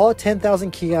 and all 10,000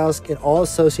 kiosks and all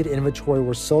associated inventory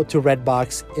were sold to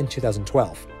Redbox in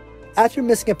 2012. After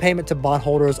missing a payment to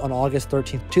bondholders on August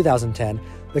 13, 2010,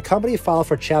 the company filed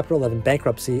for Chapter 11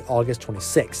 bankruptcy August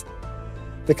 26th.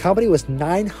 The company was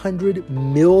 $900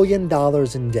 million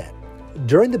in debt.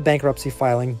 During the bankruptcy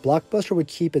filing, Blockbuster would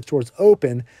keep its doors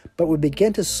open, but would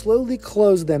begin to slowly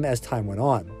close them as time went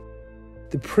on.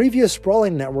 The previous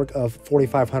sprawling network of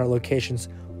 4,500 locations,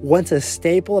 once a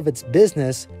staple of its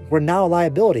business, were now a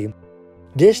liability.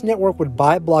 Dish Network would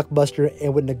buy Blockbuster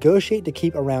and would negotiate to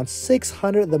keep around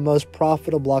 600 of the most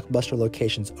profitable Blockbuster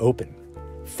locations open.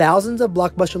 Thousands of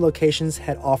Blockbuster locations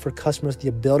had offered customers the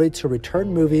ability to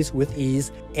return movies with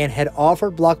ease and had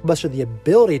offered Blockbuster the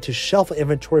ability to shuffle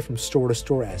inventory from store to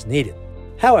store as needed.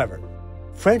 However,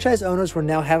 franchise owners were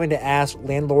now having to ask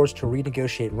landlords to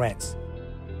renegotiate rents.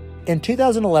 In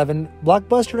 2011,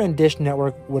 Blockbuster and Dish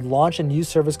Network would launch a new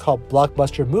service called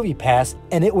Blockbuster Movie Pass,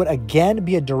 and it would again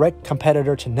be a direct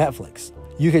competitor to Netflix.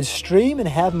 You could stream and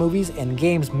have movies and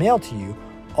games mailed to you,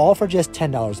 all for just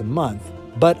 $10 a month.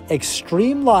 But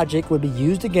extreme logic would be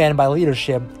used again by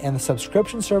leadership, and the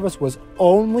subscription service was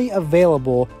only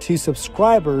available to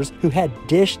subscribers who had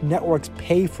Dish Network's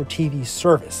pay-for-TV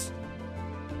service.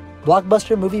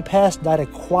 Blockbuster Movie Pass died a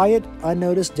quiet,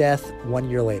 unnoticed death 1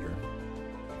 year later.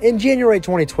 In January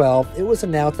 2012, it was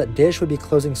announced that Dish would be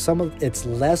closing some of its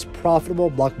less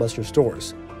profitable Blockbuster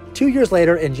stores. 2 years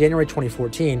later, in January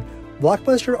 2014,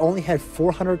 Blockbuster only had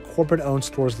 400 corporate-owned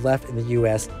stores left in the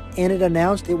US, and it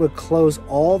announced it would close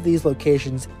all these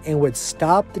locations and would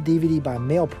stop the DVD by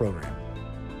mail program.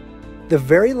 The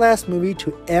very last movie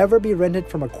to ever be rented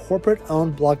from a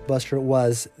corporate-owned Blockbuster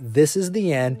was This Is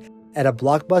the End at a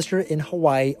Blockbuster in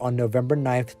Hawaii on November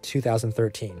 9th,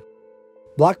 2013.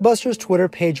 Blockbuster's Twitter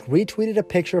page retweeted a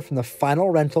picture from the final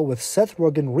rental with Seth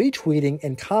Rogen retweeting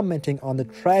and commenting on the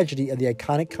tragedy of the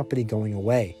iconic company going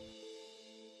away.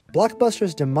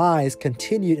 Blockbuster's demise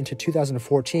continued into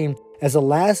 2014 as the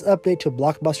last update to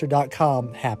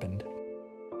Blockbuster.com happened.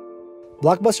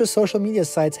 Blockbuster's social media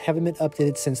sites haven't been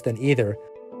updated since then either,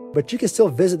 but you can still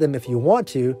visit them if you want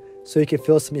to, so you can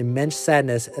feel some immense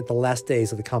sadness at the last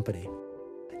days of the company.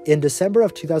 In December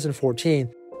of 2014,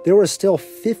 there were still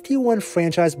 51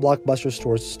 franchise Blockbuster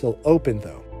stores still open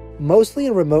though, mostly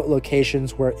in remote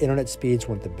locations where internet speeds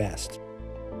weren't the best.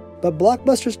 But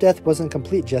Blockbuster's death wasn't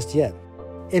complete just yet.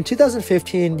 In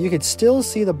 2015, you could still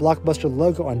see the Blockbuster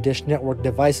logo on Dish Network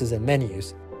devices and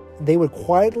menus. They would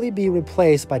quietly be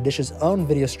replaced by Dish's own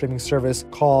video streaming service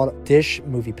called Dish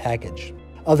Movie Package.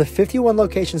 Of the 51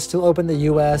 locations still open in the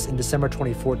US in December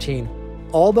 2014,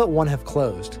 all but one have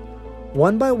closed.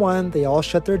 One by one, they all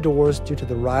shut their doors due to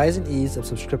the rise and ease of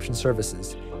subscription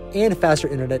services and faster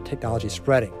internet technology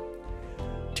spreading.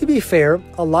 To be fair,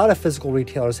 a lot of physical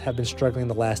retailers have been struggling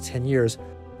the last 10 years,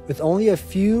 with only a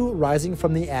few rising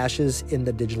from the ashes in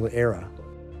the digital era.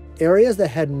 Areas that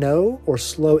had no or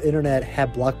slow internet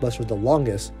had Blockbuster the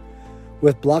longest,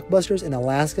 with Blockbusters in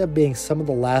Alaska being some of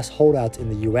the last holdouts in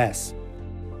the US.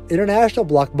 International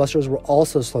Blockbusters were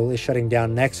also slowly shutting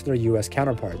down next to their US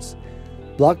counterparts.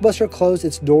 Blockbuster closed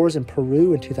its doors in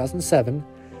Peru in 2007,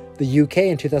 the UK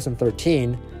in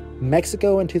 2013,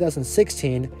 Mexico in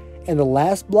 2016, and the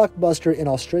last Blockbuster in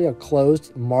Australia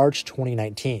closed March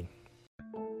 2019.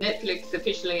 Netflix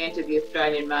officially entered the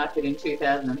Australian market in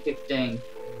 2015.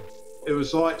 It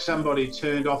was like somebody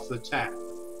turned off the tap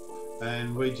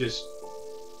and we just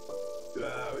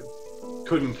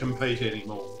couldn't compete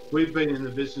anymore. We've been in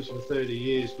the business for 30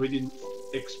 years. We didn't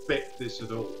expect this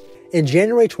at all. In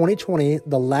January 2020,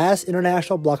 the last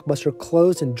international Blockbuster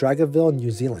closed in Dragonville,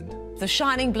 New Zealand. The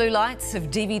shining blue lights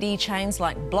of DVD chains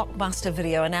like Blockbuster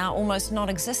Video are now almost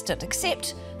non-existent,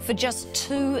 except for just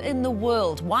 2 in the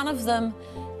world, one of them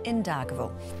in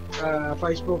Dargaville.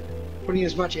 Facebook, putting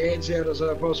as much ads out as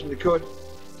I possibly could,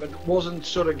 but wasn't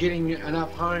sort of getting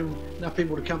enough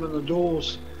people to come in the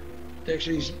doors to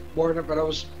actually warrant it, but I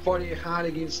was fighting hard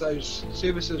against those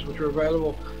services which were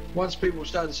available. Once people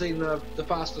started seeing the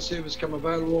faster service come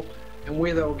available, and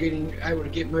where they were able to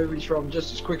get movies from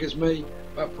just as quick as me,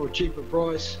 but for a cheaper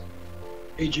price,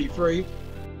 e.g. free.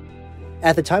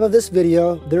 At the time of this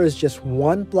video, there is just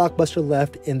one Blockbuster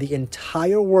left in the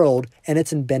entire world, and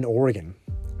it's in Bend, Oregon.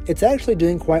 It's actually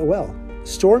doing quite well.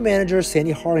 Store manager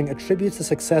Sandi Harding attributes the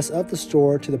success of the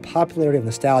store to the popularity of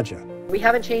nostalgia. We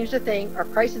haven't changed a thing. Our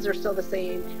prices are still the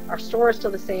same. Our store is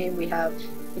still the same. We have,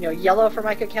 yellow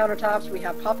Formica countertops. We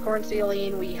have popcorn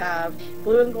ceiling. We have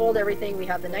blue and gold everything. We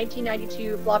have the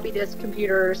 1992 floppy disk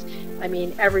computers. I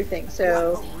mean, everything.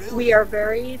 So we are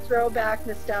very throwback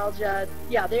nostalgia.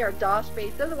 Yeah, they are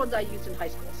DOS-based. They're the ones I used in high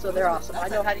school, so they're awesome. I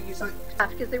know how to use them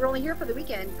because they were only here for the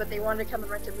weekend, but they wanted to come and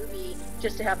rent a movie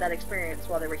just to have that experience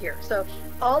while they were here. So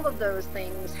all of those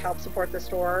things help support the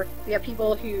store. We have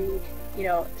people who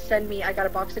send me, I got a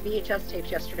box of VHS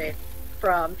tapes yesterday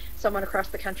from someone across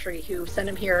the country who sent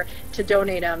them here to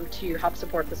donate them to help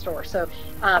support the store. So,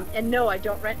 and no, I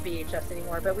don't rent VHS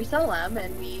anymore, but we sell them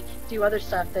and we do other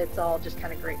stuff that's all just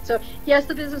kind of great. So yes,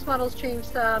 the business model's changed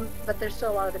some, but there's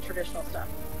still a lot of the traditional stuff.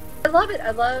 I love it.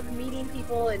 I love meeting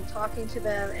people and talking to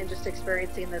them and just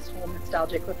experiencing this whole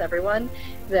nostalgic with everyone,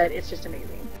 that it's just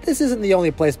amazing. This isn't the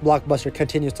only place Blockbuster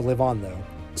continues to live on, though.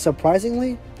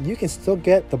 Surprisingly, you can still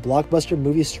get the Blockbuster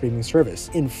movie streaming service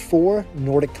in 4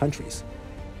 Nordic countries.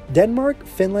 Denmark,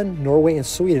 Finland, Norway, and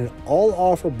Sweden all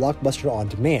offer Blockbuster on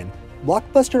demand.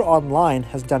 Blockbuster Online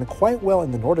has done quite well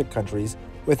in the Nordic countries,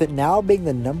 with it now being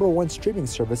the #1 streaming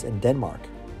service in Denmark.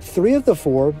 3 of the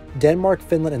 4, Denmark,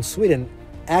 Finland, and Sweden,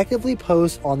 actively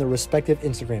post on their respective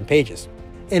Instagram pages.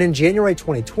 And in January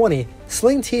 2020,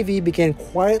 Sling TV began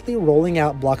quietly rolling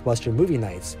out Blockbuster movie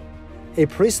nights. A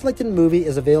pre-selected movie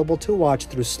is available to watch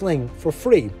through Sling for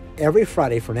free every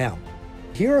Friday for now.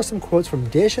 Here are some quotes from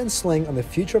Dish and Sling on the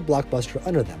future of Blockbuster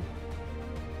under them.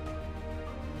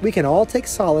 We can all take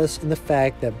solace in the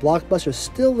fact that Blockbuster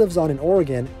still lives on in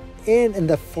Oregon and in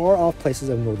the far-off places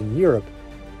of Northern Europe,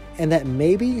 and that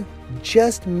maybe,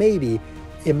 just maybe,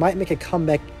 it might make a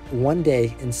comeback one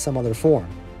day in some other form.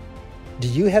 Do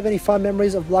you have any fond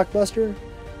memories of Blockbuster?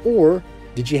 Or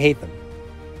did you hate them?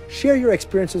 Share your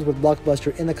experiences with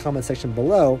Blockbuster in the comment section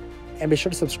below, and be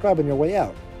sure to subscribe on your way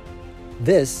out.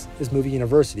 This is Movie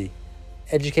University,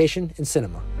 education in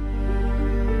cinema.